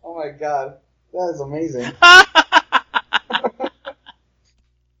 Oh my god. That is amazing.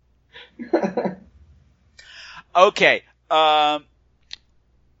 Okay.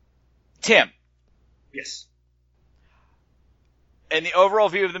 Tim. Yes. In the overall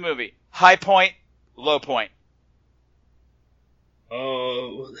view of the movie, high point, low point.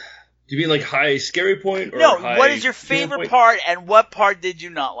 Do Do you mean like high scary point or No, high what is your feeling favorite point? part, and what part did you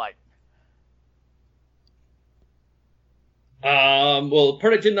not like? Well, the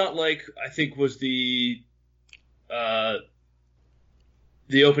part I did not like, I think, was the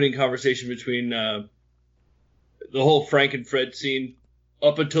opening conversation between the whole Frank and Fred scene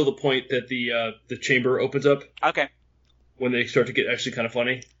up until the point that the chamber opens up. Okay. When they start to get actually kind of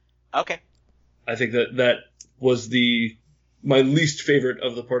funny. Okay. I think that was my least favorite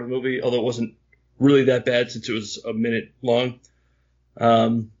of the part of the movie, although it wasn't really that bad since it was a minute long.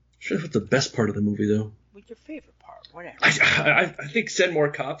 I'm sure what's the best part of the movie, though. What's your favorite part? Whatever. I think Send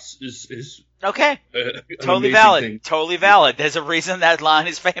More Cops is okay. an Totally amazing valid. thing. Totally valid. There's a reason that line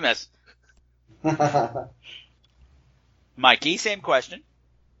is famous. Mikey, same question.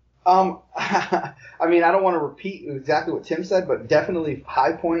 I mean, I don't want to repeat exactly what Tim said, but definitely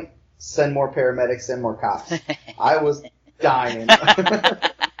high point, send more paramedics, send more cops. I was dying.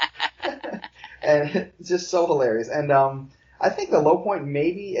 And it's just so hilarious. And I think the low point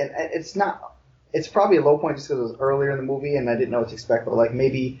maybe, and it's probably a low point just because it was earlier in the movie and I didn't know what to expect, but like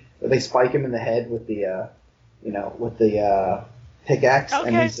maybe they spike him in the head with the pickaxe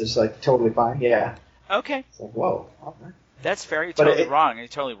and he's just like totally fine. Yeah. Okay. It's like, whoa. All right. That's fair. You're But totally it- wrong. You're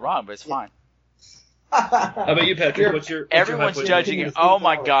totally wrong, but it's fine. How about you, Patrick? What's your Everyone's high point? judging you. Oh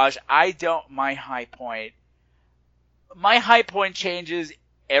my gosh, I don't. My high point changes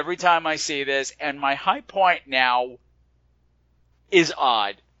every time I see this, and my high point now is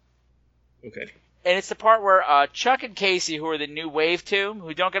odd. Okay. And it's the part where Chuck and Casey, who are the new wave team,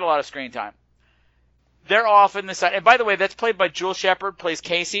 who don't get a lot of screen time, they're off in the side. And by the way, that's played by Jewel Shepard, plays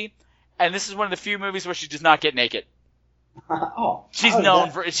Casey, and this is one of the few movies where she does not get naked. She's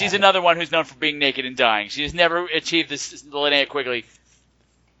another one who's known for being naked and dying. She has never achieved this Linnea Quigley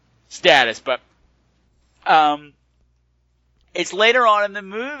status, but it's later on in the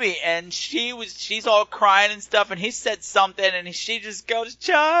movie, and she's all crying and stuff, and he said something, and she just goes,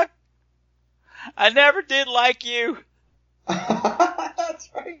 "Chuck, I never did like you." That's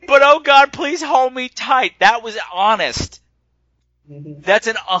right. But oh God, please hold me tight. That was honest. That's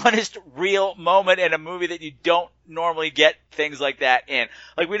an honest, real moment in a movie that you don't normally get things like that in.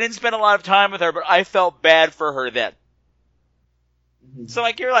 Like, we didn't spend a lot of time with her, but I felt bad for her then. So,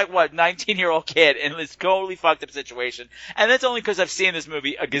 like, you're like, what, 19-year-old kid in this totally fucked up situation. And that's only because I've seen this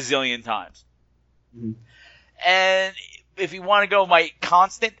movie a gazillion times. And if you want to go, my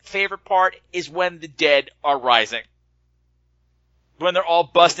constant favorite part is when the dead are rising. When they're all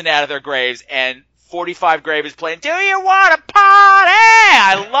busting out of their graves and 45 Grave is playing, "Do you want to party?"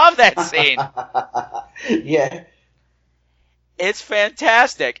 I love that scene. Yeah. It's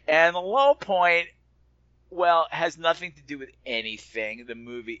fantastic. And the low point, well, has nothing to do with anything, the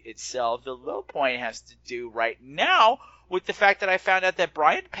movie itself. The low point has to do right now with the fact that I found out that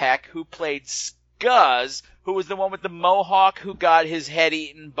Brian Peck, who played Scuzz, who was the one with the mohawk who got his head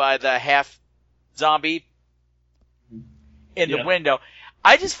eaten by the half-zombie in the window,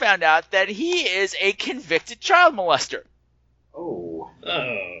 I just found out that he is a convicted child molester. Oh.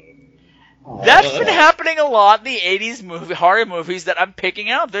 That's been happening a lot in the 80s horror movies that I'm picking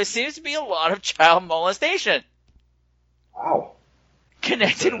up. There seems to be a lot of child molestation. Wow.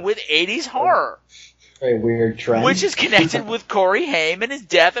 Connected with 80s horror. Very weird trend. Which is connected with Corey Haim and his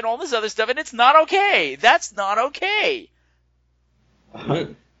death and all this other stuff, and it's not okay. That's not okay.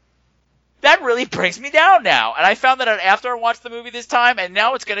 That really brings me down now. And I found that out after I watched the movie this time, and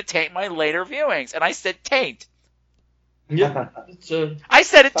now it's going to taint my later viewings. And I said taint. Yeah, I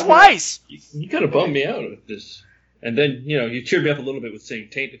said it twice. You kind of bummed me out with this. And then, you cheered me up a little bit with saying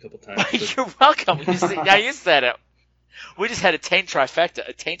taint a couple times. But... You're welcome. Now you said it. We just had a taint trifecta.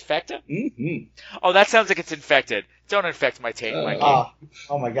 A taint-fecta? Mm-hmm. Oh, that sounds like it's infected. Don't infect my taint, Mikey.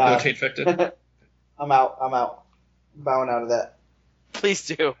 Oh my God. No taint-fecta? I'm out. I'm bowing out of that. Please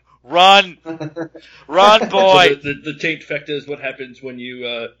do. Run! Run, boy! So the taint-fecta is what happens when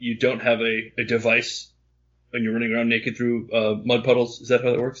you don't have a device when you're running around naked through mud puddles. Is that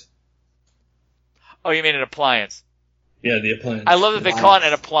how that works? Oh, you mean an appliance? Yeah, the appliance. I love that they call it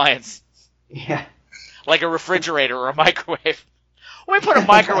an appliance. Yeah. Like a refrigerator or a microwave. We put a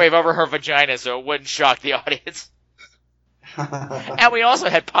microwave over her vagina so it wouldn't shock the audience. And we also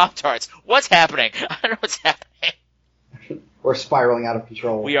had Pop-Tarts. What's happening? I don't know what's happening. We're spiraling out of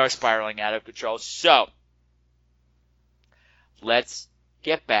control. We are spiraling out of control. So, let's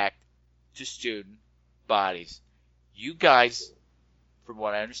get back to student bodies. You guys, from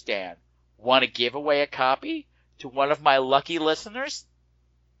what I understand, want to give away a copy to one of my lucky listeners?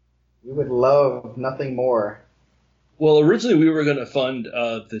 We would love nothing more. Well, originally we were going to fund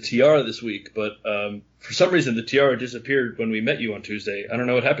the tiara this week, but for some reason the tiara disappeared when we met you on Tuesday. I don't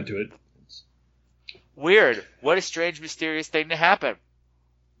know what happened to it. Weird. What a strange, mysterious thing to happen.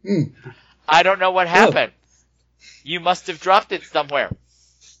 I don't know what happened. You must have dropped it somewhere.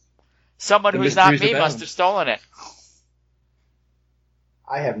 Someone who's not me must have stolen it.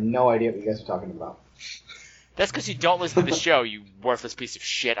 I have no idea what you guys are talking about. That's because you don't listen to the show, you worthless piece of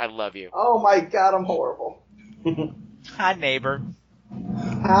shit. I love you. Oh my god, I'm horrible. Hi, neighbor.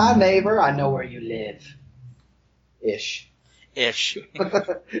 Hi, neighbor. I know where you live. Ish. Yeah,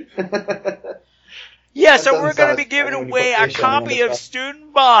 That so we're doesn't going to sound be as giving funny when you away put a ish on the end copy of of stuff.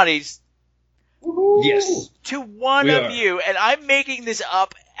 Student Bodies Woohoo. Yes. to one We of are. you, and I'm making this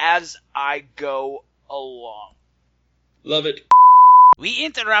up as I go along. Love it. We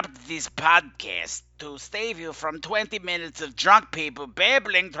interrupt this podcast to save you from 20 minutes of drunk people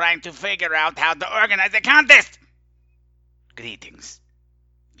babbling trying to figure out how to organize a contest. Greetings,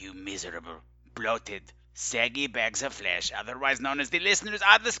 you miserable, bloated, saggy bags of flesh, otherwise known as the listeners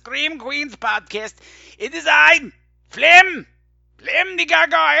of the Scream Queens podcast. It is I, Flim the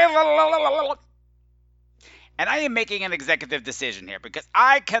Gargoyle. And I am making an executive decision here because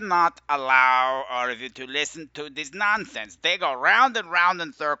I cannot allow all of you to listen to this nonsense. They go round and round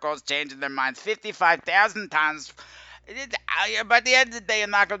in circles, changing their minds 55,000 times. By the end of the day, you're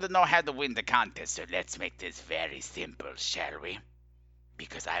not going to know how to win the contest. So let's make this very simple, shall we?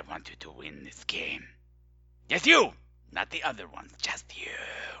 Because I want you to win this game. Yes, you! Not the other ones, just you.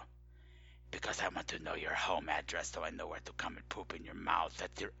 Because I want to know your home address so I know where to come and poop in your mouth.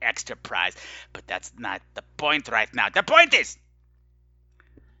 That's your extra prize. But that's not the point right now. The point is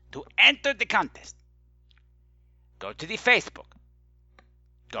to enter the contest. Go to the Facebook.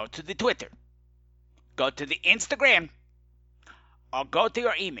 Go to the Twitter. Go to the Instagram. Or go to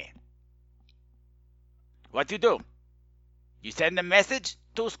your email. What do? You send a message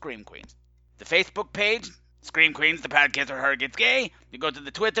to Scream Queens. The Facebook page, Scream Queens, the podcast where her gets gay. You go to the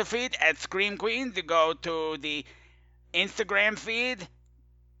Twitter feed at Scream Queens. You go to the Instagram feed,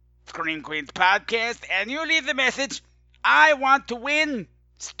 Scream Queens Podcast, and you leave the message, I want to win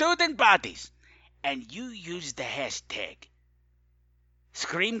student bodies. And you use the hashtag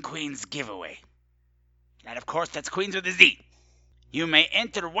Scream Queens Giveaway. And of course, that's Queens with a Z. You may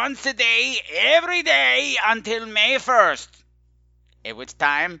enter once a day, every day, until May 1st. At which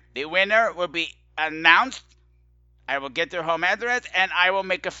time, the winner will be announced. I will get their home address, and I will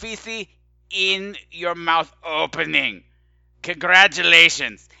make a feces in your mouth opening.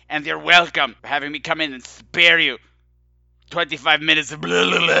 Congratulations, and you're welcome for having me come in and spare you 25 minutes of blah,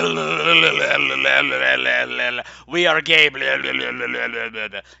 blah, blah, blah, blah, blah, blah. We are gay, blah, blah, blah, blah, blah, blah,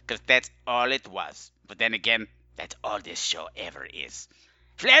 blah. Because that's all it was. But then again, that's all this show ever is.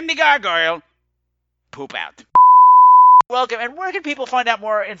 Flam the Gargoyle, poop out. Welcome, and where can people find out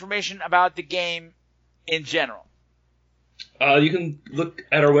more information about the game in general? You can look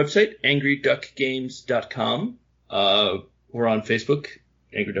at our website, angryduckgames.com. We're on Facebook,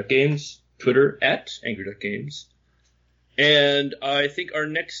 Angry Duck Games, Twitter, @AngryDuckGames. And I think our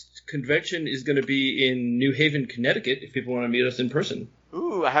next convention is going to be in New Haven, Connecticut, if people want to meet us in person.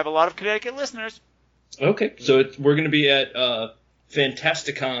 Ooh, I have a lot of Connecticut listeners. Okay, so we're going to be at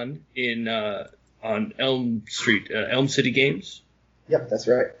Fantasticon on Elm Street, Elm City Games. Yep, that's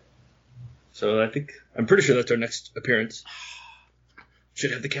right. So I'm pretty sure that's our next appearance.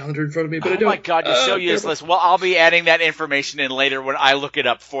 Should have the calendar in front of me, but I don't. Oh my god, you're so useless. Well, I'll be adding that information in later when I look it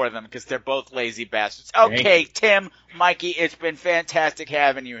up for them, because they're both lazy bastards. Okay, Tim, Mikey, it's been fantastic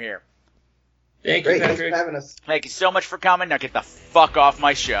having you here. Thank you, Great, thanks Patrick. for having us. Thank you so much for coming. Now get the fuck off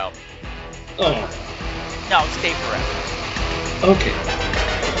my show. Oh, No, stay forever. okay.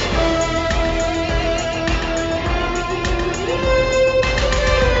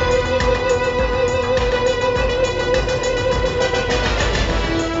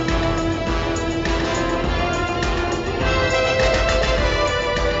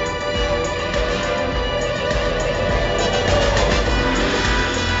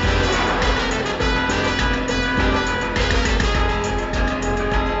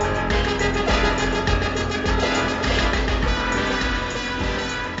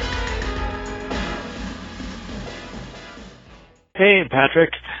 Hey,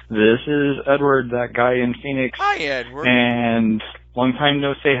 Patrick. This is Edward, that guy in Phoenix. Hi, Edward. And long time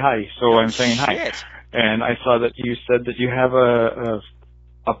no say hi, so I'm saying hi. Shit. And I saw that you said that you have a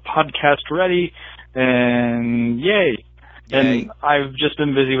podcast ready, and yay. And I've just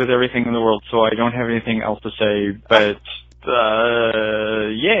been busy with everything in the world, so I don't have anything else to say, but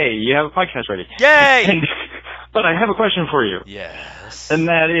yay, you have a podcast ready. Yay! But I have a question for you. Yes. And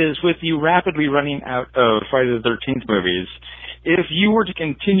that is, with you rapidly running out of Friday the 13th movies, if you were to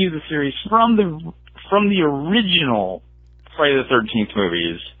continue the series from the original Friday the 13th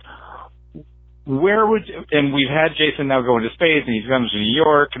movies, where would, and we've had Jason now go into space and he's gone to New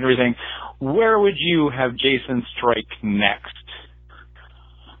York and everything, where would you have Jason strike next?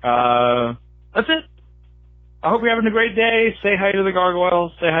 That's it. I hope you're having a great day. Say hi to the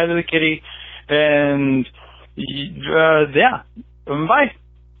gargoyle. Say hi to the kitty. And, yeah. Bye.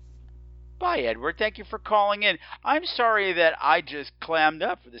 Bye, Edward. Thank you for calling in. I'm sorry that I just clammed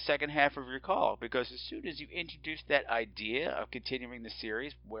up for the second half of your call, because as soon as you introduced that idea of continuing the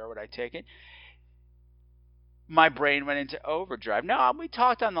series, where would I take it? My brain went into overdrive. Now, we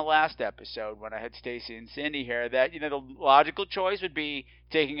talked on the last episode when I had Stacy and Cindy here that, the logical choice would be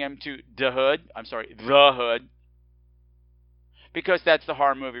taking him to the Hood. Because that's the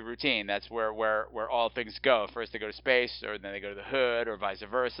horror movie routine. That's where all things go. First they go to space, or then they go to the Hood, or vice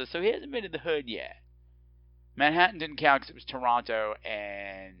versa. So he hasn't been to the Hood yet. Manhattan didn't count because it was Toronto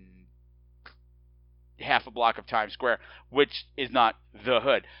and half a block of Times Square, which is not the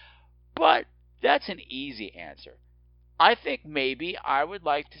Hood. But that's an easy answer. I think maybe I would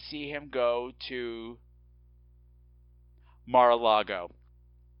like to see him go to Mar-a-Lago.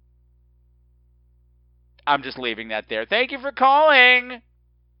 I'm just leaving that there. Thank you for calling,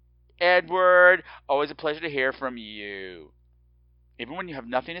 Edward. Always a pleasure to hear from you. Even when you have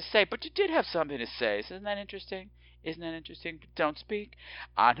nothing to say, but you did have something to say. Isn't that interesting? Isn't that interesting? Don't speak.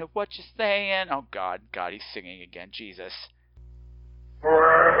 I know what you're saying. Oh, God, he's singing again. Jesus.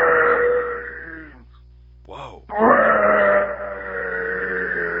 Whoa.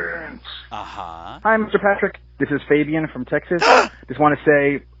 Uh-huh. Hi, Mr. Patrick. This is Fabian from Texas. Just want to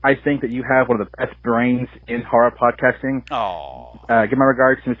say I think that you have one of the best brains in horror podcasting. Oh. Give my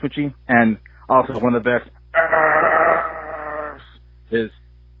regards to Miss Mucci. And also one of the best is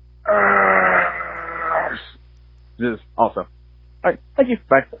also. All right. Thank you.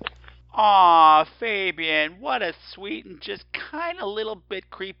 Bye. Aw, Fabian, what a sweet and just kind of little bit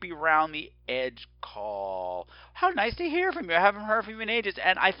creepy round the edge call. How nice to hear from you. I haven't heard from you in ages.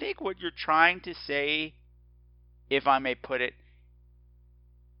 And I think what you're trying to say, if I may put it,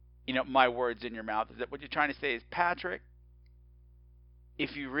 my words in your mouth, is that what you're trying to say is, Patrick,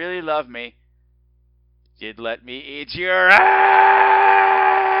 if you really love me, you'd let me eat your ass,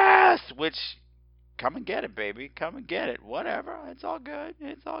 which... Come and get it, baby. Come and get it. Whatever. It's all good.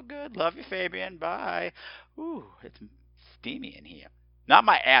 It's all good. Love you, Fabian. Bye. Ooh, it's steamy in here. Not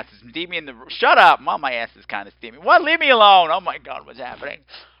my ass. It's steamy in the room. Shut up. My ass is kind of steamy. What? Leave me alone. Oh, my God. What's happening?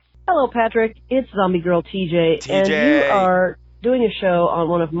 Hello, Patrick. It's Zombie Girl TJ. And you are doing a show on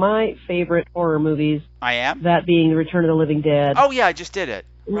one of my favorite horror movies. I am? That being The Return of the Living Dead. Oh, yeah. I just did it.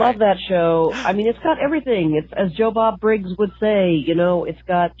 Love that show. I mean, it's got everything. It's, as Joe Bob Briggs would say, it's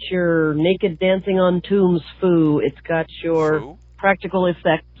got your naked dancing on tombs foo. It's got your practical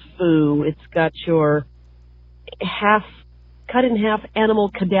effects foo. It's got your cut in half animal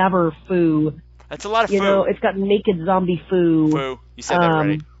cadaver foo. That's a lot of foo. It's got naked zombie foo. Foo. You said that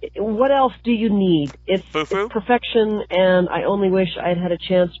already. What else do you need? It's perfection, and I only wish I'd had a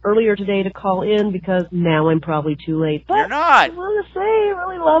chance earlier today to call in, because now I'm probably too late. But you're not. I want to say I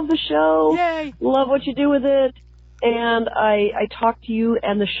really love the show. Yay. Love what you do with it. And I talked to you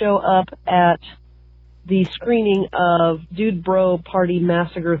and the show up at the screening of Dude Bro Party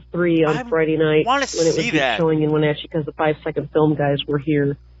Massacre 3 on Friday night. I want to when it see was that. Showing in Wenatchee, because the 5-second film guys were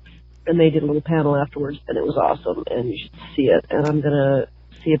here. And they did a little panel afterwards, and it was awesome, and you should see it. And I'm going to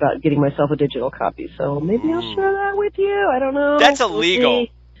see about getting myself a digital copy, so maybe I'll share that with you. I don't know. That's illegal, we'll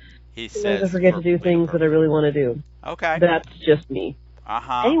he Sometimes says. I forget to do things that I really want to do. Okay. That's just me.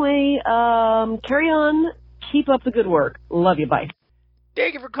 Uh-huh. Anyway, carry on. Keep up the good work. Love you. Bye.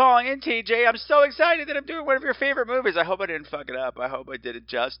 Thank you for calling in, TJ. I'm so excited that I'm doing one of your favorite movies. I hope I didn't fuck it up. I hope I did it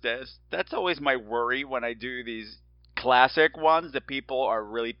justice. That's always my worry when I do these classic ones that people are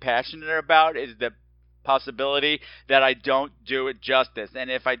really passionate about, is the possibility that I don't do it justice.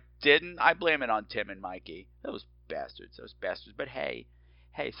 And if I didn't, I blame it on Tim and Mikey. Those bastards. But hey,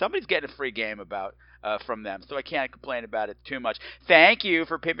 somebody's getting a free game from them, so I can't complain about it too much. Thank you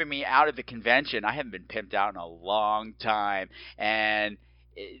for pimping me out at the convention. I haven't been pimped out in a long time, and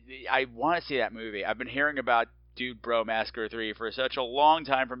I want to see that movie. I've been hearing about Dude Bro Massacre 3 for such a long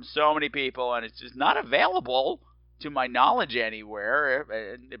time from so many people, and it's just not available to my knowledge anywhere.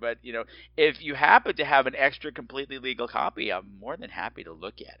 But if you happen to have an extra completely legal copy, I'm more than happy to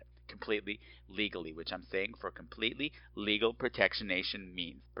look at it completely legally, which I'm saying for completely legal protectionation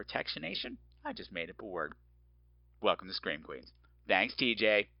means. Protectionation? I just made up a word. Welcome to Scream Queens. Thanks,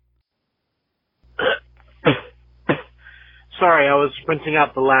 TJ. Sorry, I was rinsing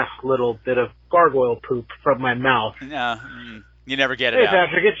out the last little bit of gargoyle poop from my mouth. No, you never get it Hey, out.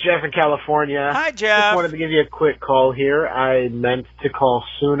 Patrick, it's Jeff in California. Hi, Jeff. Just wanted to give you a quick call here. I meant to call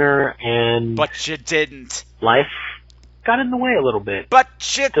sooner, and... But you didn't. Life got in the way a little bit. But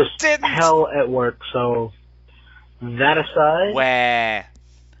you Just didn't. hell at work, so... That aside... Wah.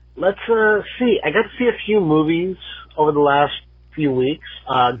 Let's see. I got to see a few movies over the last few weeks.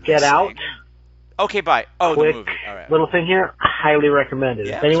 Get Out. Okay, bye. Oh, Quick the movie. All right. little thing here. Highly recommended.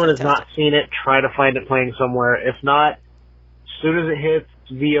 Yeah, if anyone has fantastic. not seen it, try to find it playing somewhere. If not, as soon as it hits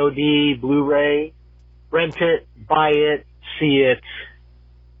VOD, Blu-ray, rent it, buy it, see it.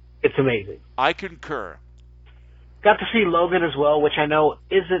 It's amazing. I concur. Got to see Logan as well, which I know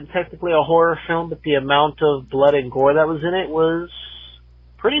isn't technically a horror film, but the amount of blood and gore that was in it was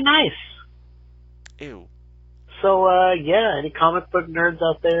pretty nice. Ew. So, yeah, any comic book nerds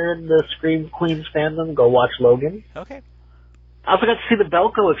out there in the Scream Queens fandom, go watch Logan. Okay. I also got to see the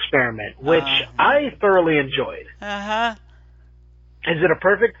Belko Experiment, which I thoroughly enjoyed. Uh-huh. Is it a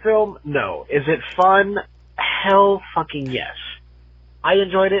perfect film? No. Is it fun? Hell fucking yes. I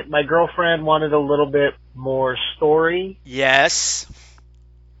enjoyed it. My girlfriend wanted a little bit more story. Yes.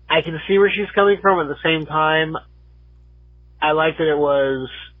 I can see where she's coming from. At the same time, I liked that it was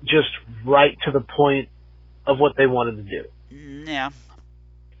just right to the point of what they wanted to do. Yeah.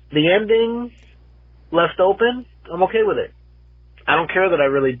 The ending left open, I'm okay with it. I don't care that I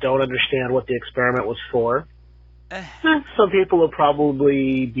really don't understand what the experiment was for. Some people will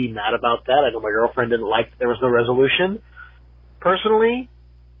probably be mad about that. I know my girlfriend didn't like that there was no resolution. Personally,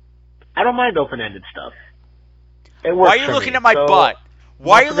 I don't mind open-ended stuff. It works. Why are you for looking me, at my so butt?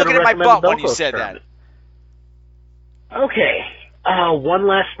 Why are you I'm also looking at gonna my butt recommend when you Belko said that? Experiment. Okay. One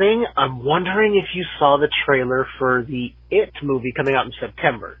last thing. I'm wondering if you saw the trailer for the It movie coming out in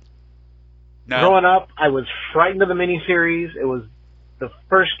September. No. Growing up, I was frightened of the miniseries. It was the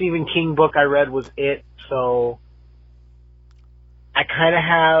first Stephen King book I read was It, so I kind of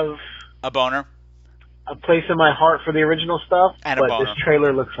have a boner, a place in my heart for the original stuff. And a but boner. this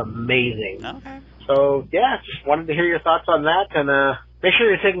trailer looks amazing. Okay. So yeah, just wanted to hear your thoughts on that, and make sure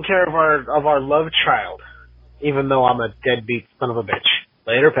you're taking care of our love child, even though I'm a deadbeat son of a bitch.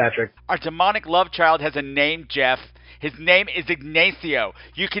 Later, Patrick. Our demonic love child has a name, Jeff. His name is Ignacio.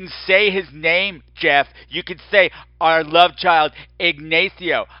 You can say his name, Jeff. You can say our love child,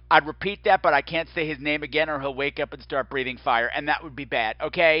 Ignacio. I'd repeat that, but I can't say his name again or he'll wake up and start breathing fire, and that would be bad,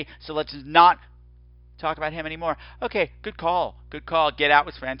 okay? So let's just not talk about him anymore. Okay, good call. Good call. Get Out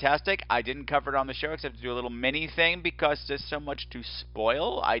was fantastic. I didn't cover it on the show except to do a little mini thing because there's so much to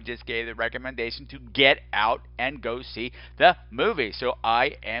spoil. I just gave the recommendation to get out and go see the movie. So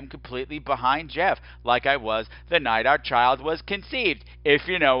I am completely behind Jeff like I was the night our child was conceived, if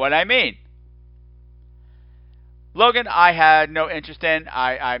you know what I mean. Logan, I had no interest in.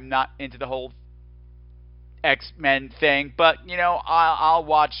 I'm not into the whole X-Men thing, but, you know, I'll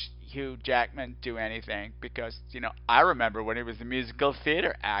watch Hugh Jackman do anything because, you know, I remember when he was a musical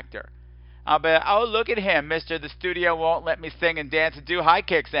theater actor. I'll be, oh, look at him, mister. The studio won't let me sing and dance and do high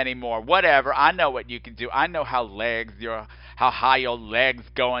kicks anymore. Whatever. I know what you can do. I know how high your legs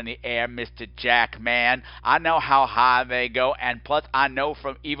go in the air, Mr. Jackman. I know how high they go, and plus I know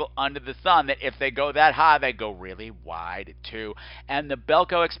from Evil Under the Sun that if they go that high, they go really wide too. And the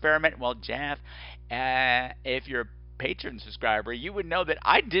Belko Experiment, well, Jeff, if you're Patreon subscriber, you would know that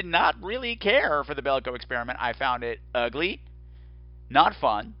I did not really care for the Belko Experiment. I found it ugly, not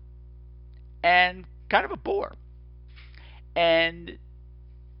fun, and kind of a bore. And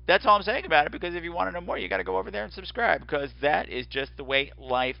that's all I'm saying about it, because if you want to know more, you got to go over there and subscribe, because that is just the way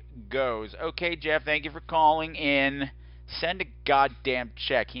life goes. Okay, Jeff, thank you for calling in. Send a goddamn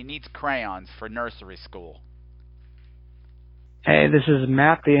check. He needs crayons for nursery school. Hey, this is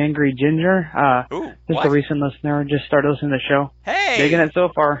Matt, the Angry Ginger. Just a recent listener. Just started listening to the show. Hey! Digging it so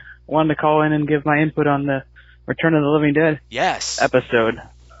far. Wanted to call in and give my input on the Return of the Living Dead episode.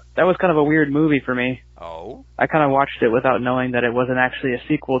 That was kind of a weird movie for me. Oh? I kind of watched it without knowing that it wasn't actually a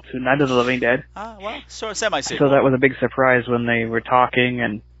sequel to Night of the Living Dead. Well, sort of semi-sequel. So that was a big surprise when they were talking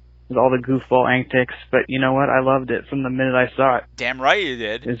and with all the goofball antics. But you know what? I loved it from the minute I saw it. Damn right you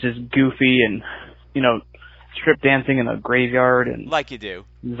did. It's just goofy and, you know, strip dancing in a graveyard and like you do.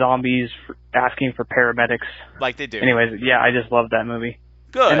 Zombies asking for paramedics. Like they do. Anyways, yeah, I just love that movie.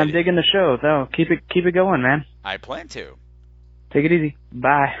 Good. And I'm digging the show, though. Keep it going, man. I plan to. Take it easy.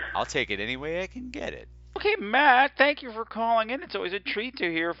 Bye. I'll take it any way I can get it. Okay, Matt, thank you for calling in. It's always a treat to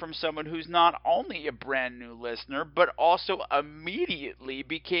hear from someone who's not only a brand new listener, but also immediately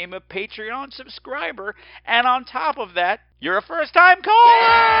became a Patreon subscriber. And on top of that, you're a first-time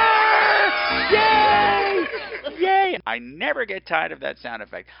caller! Yay! Yay! I never get tired of that sound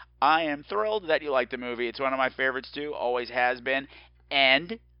effect. I am thrilled that you like the movie. It's one of my favorites too, always has been,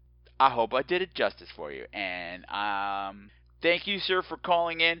 and I hope I did it justice for you. And thank you, sir, for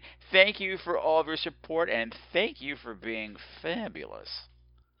calling in. Thank you for all of your support, and thank you for being fabulous.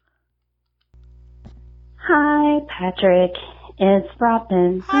 Hi, Patrick. It's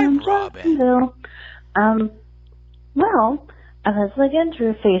Robin from Jacksonville. Well, I was looking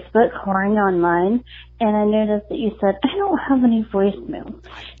through Facebook, whoring online, and I noticed that you said, I don't have any voicemail.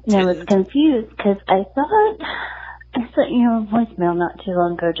 And I was confused because I thought I sent you a voicemail not too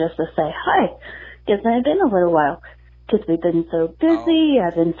long ago just to say hi, because it had been a little while. Because we've been so busy,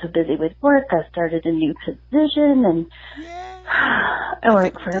 I've been so busy with work, I started a new position, and I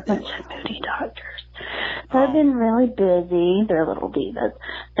work for a bunch of beauty doctors. So I've been really busy, they're little divas.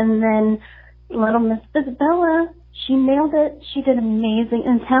 And then little Miss Isabella, she nailed it. She did amazing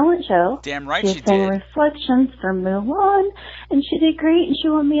in talent show. Damn right she sang Reflections for Mulan, and she did great. And she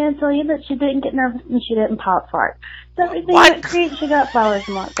wanted me to tell you that she didn't get nervous and she didn't pop fart. So everything went great. She got flowers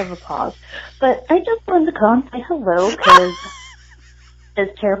and lots of applause. But I just wanted to call and say hello because, as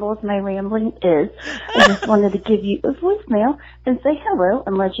terrible as my rambling is, I just wanted to give you a voicemail and say hello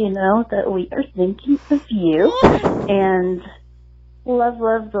and let you know that we are thinking of you. And love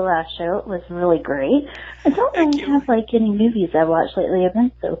the last show. It was really great. I don't really have any movies I've watched lately. I've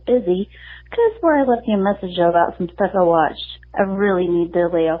been so busy. Because where I left you a message about some stuff I watched, I really need to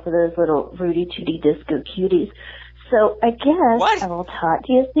lay off of those little Rudy Tooty Disco Cuties. So I guess I will talk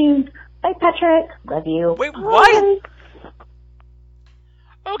to you soon. Bye, Patrick. Love you. Wait, Bye. what?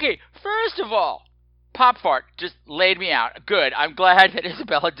 Okay, first of all, pop fart just laid me out. Good. I'm glad that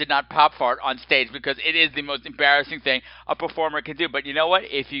Isabella did not pop fart on stage because it is the most embarrassing thing a performer can do. But you know what?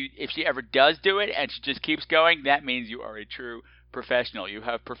 If she ever does do it and she just keeps going, that means you are a true professional. You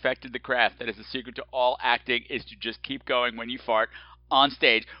have perfected the craft. That is the secret to all acting, is to just keep going when you fart on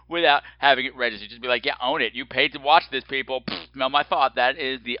stage without having it registered. Just be like, yeah, own it. You paid to watch this, people. Smell my thought. That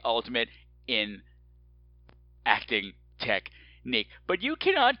is the ultimate in acting technique. But you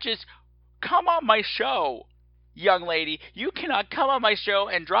cannot just come on my show, young lady. You cannot come on my show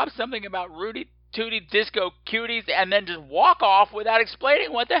and drop something about Rudy Tooty Disco Cuties and then just walk off without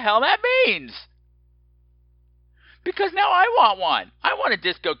explaining what the hell that means. Because now I want one. I want a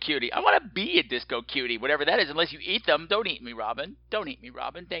disco cutie. I want to be a disco cutie, whatever that is, unless you eat them. Don't eat me, Robin. Don't eat me,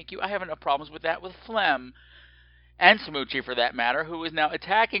 Robin. Thank you. I have enough problems with that with Phlegm. And Smoochie, for that matter, who is now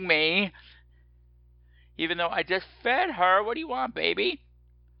attacking me. Even though I just fed her. What do you want, baby?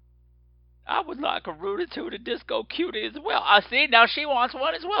 I would like a Rudy Tooty Disco Cutie as well. See, now she wants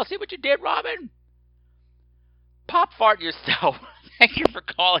one as well. See what you did, Robin? Pop fart yourself. Thank you for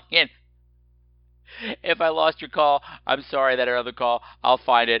calling in. If I lost your call, I'm sorry. That other call, I'll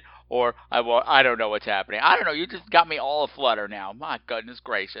find it, or I won't. I don't know what's happening. I don't know. You just got me all aflutter now. My goodness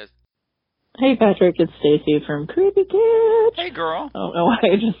gracious. Hey, Patrick. It's Stacy from Creepy Kids. Hey, girl. I don't know why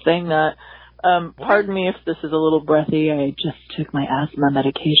I just sang that. Pardon me if this is a little breathy. I just took my asthma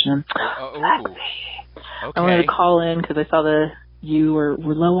medication. Okay. I wanted to call in because I saw you were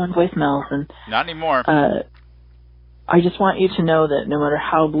low on voicemails, and not anymore. I just want you to know that no matter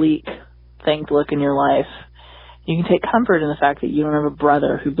how bleak things look in your life, you can take comfort in the fact that you don't have a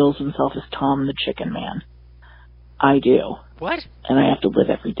brother who bills himself as Tom the Chicken Man. I do. What? And I have to live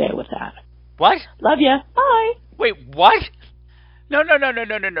every day with that. What? Love ya. Bye. Wait, what? No.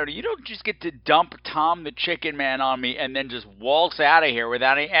 You don't just get to dump Tom the Chicken Man on me and then just waltz out of here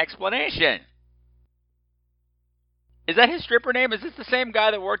without any explanation. Is that his stripper name? Is this the same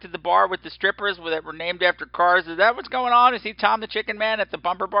guy that worked at the bar with the strippers that were named after cars? Is that what's going on? Is he Tom the Chicken Man at the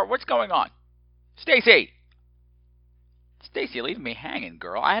bumper bar? What's going on? Stacy, leave me hanging,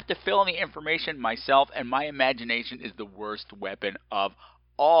 girl. I have to fill in the information myself, and my imagination is the worst weapon of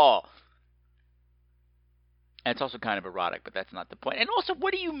all. And it's also kind of erotic, but that's not the point. And also,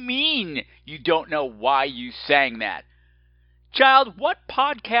 what do you mean you don't know why you sang that? Child, what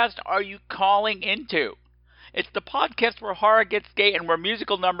podcast are you calling into? It's the podcast where horror gets gay and where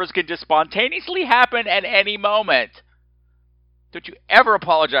musical numbers can just spontaneously happen at any moment. Don't you ever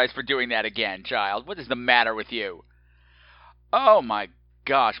apologize for doing that again, child. What is the matter with you? Oh my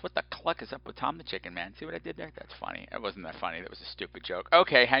gosh, what the cluck is up with Tom the Chicken Man? See what I did there? That's funny. It wasn't that funny. That was a stupid joke.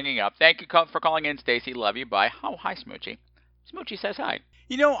 Okay, hanging up. Thank you for calling in, Stacy. Love you. Bye. Oh, hi, Smoochie. Smoochie says hi.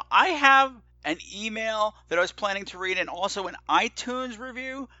 You know, I have an email that I was planning to read and also an iTunes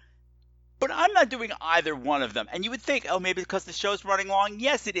review, but I'm not doing either one of them. And you would think, oh, maybe because the show's running long.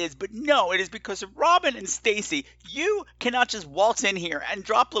 Yes, it is. But no, it is because of Robin and Stacy. You cannot just waltz in here and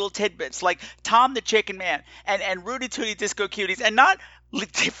drop little tidbits like Tom the Chicken Man and Rudy Tooty Disco Cuties and not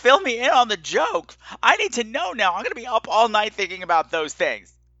Fill me in on the joke. I need to know now. I'm going to be up all night thinking about those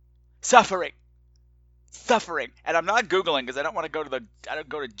things. Suffering. And I'm not Googling because I don't want to go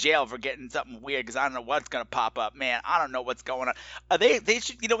to jail for getting something weird because I don't know what's going to pop up. Man, I don't know what's going on. They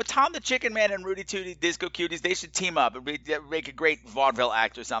should, with Tom the Chicken Man and Rudy Tooty Disco Cuties, they should team up and make a great vaudeville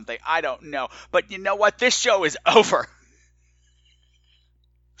act or something. I don't know. But you know what? This show is over.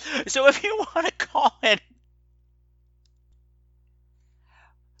 So if you want to call in,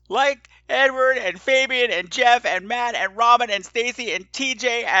 like Edward and Fabian and Jeff and Matt and Robin and Stacy and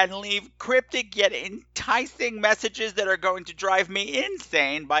TJ, and leave cryptic yet enticing messages that are going to drive me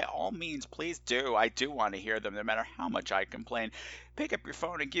insane, by all means, please do. I do want to hear them, no matter how much I complain. Pick up your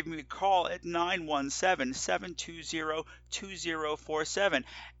phone and give me a call at 917-720-2047.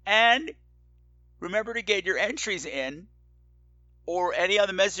 And remember to get your entries in, or any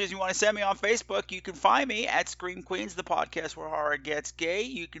other messages you want to send me on Facebook. You can find me at Scream Queens, the podcast where horror gets gay.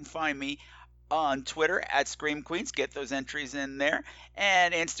 You can find me on Twitter at Scream Queens. Get those entries in there.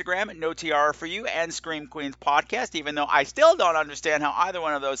 And Instagram at No Tiara For You and Scream Queens Podcast, even though I still don't understand how either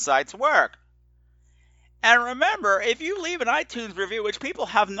one of those sites work. And remember, if you leave an iTunes review, which people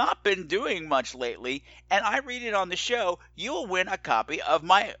have not been doing much lately, and I read it on the show, you will win a copy of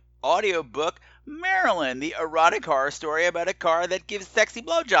my audiobook, Marilyn, the erotic horror story about a car that gives sexy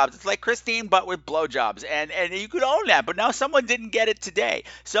blowjobs. It's like Christine, but with blowjobs. And you could own that, but now someone didn't get it today.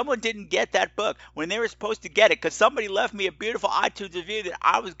 Someone didn't get that book when they were supposed to get it, because somebody left me a beautiful iTunes review that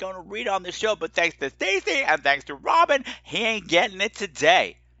I was going to read on the show, but thanks to Stacy and thanks to Robin, he ain't getting it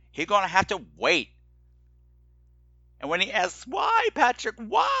today. He's going to have to wait. And when he asks, why, Patrick,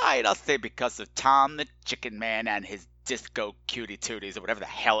 why? And I'll say, because of Tom the Chicken Man and his Disco Cutie Tooties, or whatever the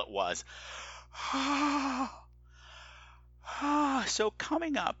hell it was. So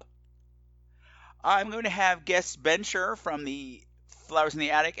coming up, I'm going to have guest Ben Scher from the Flowers in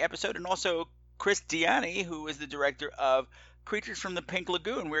the Attic episode, and also Chris Diani, who is the director of Creatures from the Pink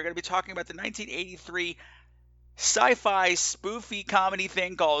Lagoon. We're going to be talking about the 1983 sci-fi spoofy comedy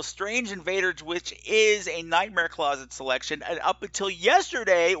thing called Strange Invaders, which is a Nightmare Closet selection, and up until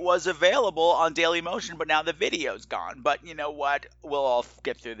yesterday was available on Dailymotion, but now the video's gone. But you know what? We'll all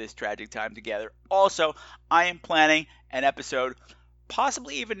get through this tragic time together. Also, I am planning an episode,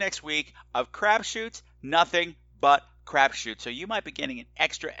 possibly even next week, of Crapshoots, nothing but Crapshoots. So you might be getting an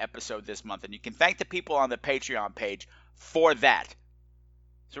extra episode this month, and you can thank the people on the Patreon page for that.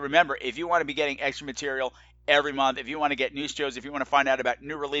 So remember, if you want to be getting extra material every month, if you want to get new shows, if you want to find out about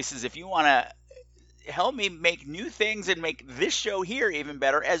new releases, if you want to help me make new things and make this show here even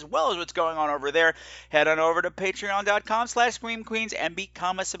better, as well as what's going on over there, head on over to patreon.com/screamqueens and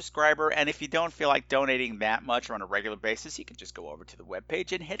become a subscriber. And if you don't feel like donating that much or on a regular basis, you can just go over to the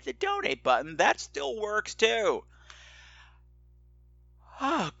webpage and hit the donate button. That still works too.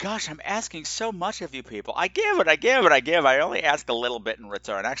 Oh, gosh, I'm asking so much of you people. I give. I only ask a little bit in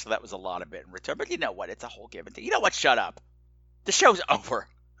return. Actually, that was a lot of bit in return. But you know what? It's a whole give and take. You know what? Shut up. The show's over.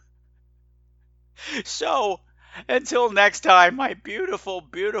 So, until next time, my beautiful,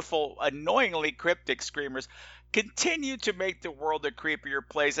 beautiful, annoyingly cryptic screamers, continue to make the world a creepier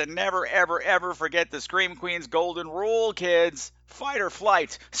place. And never, ever, ever forget the Scream Queen's golden rule, kids. Fight or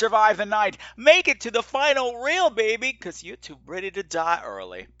flight. Survive the night. Make it to the final reel, baby, because you're too ready to die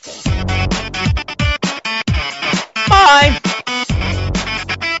early. Bye.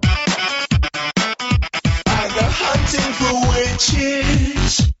 I go hunting for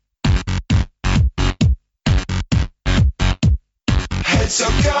witches. Heads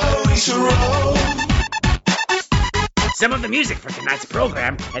are going to roll. Some of the music for tonight's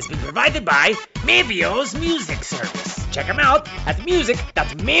program has been provided by Mavio's Music Service. Check them out at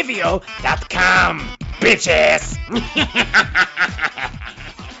music.mavio.com, bitches!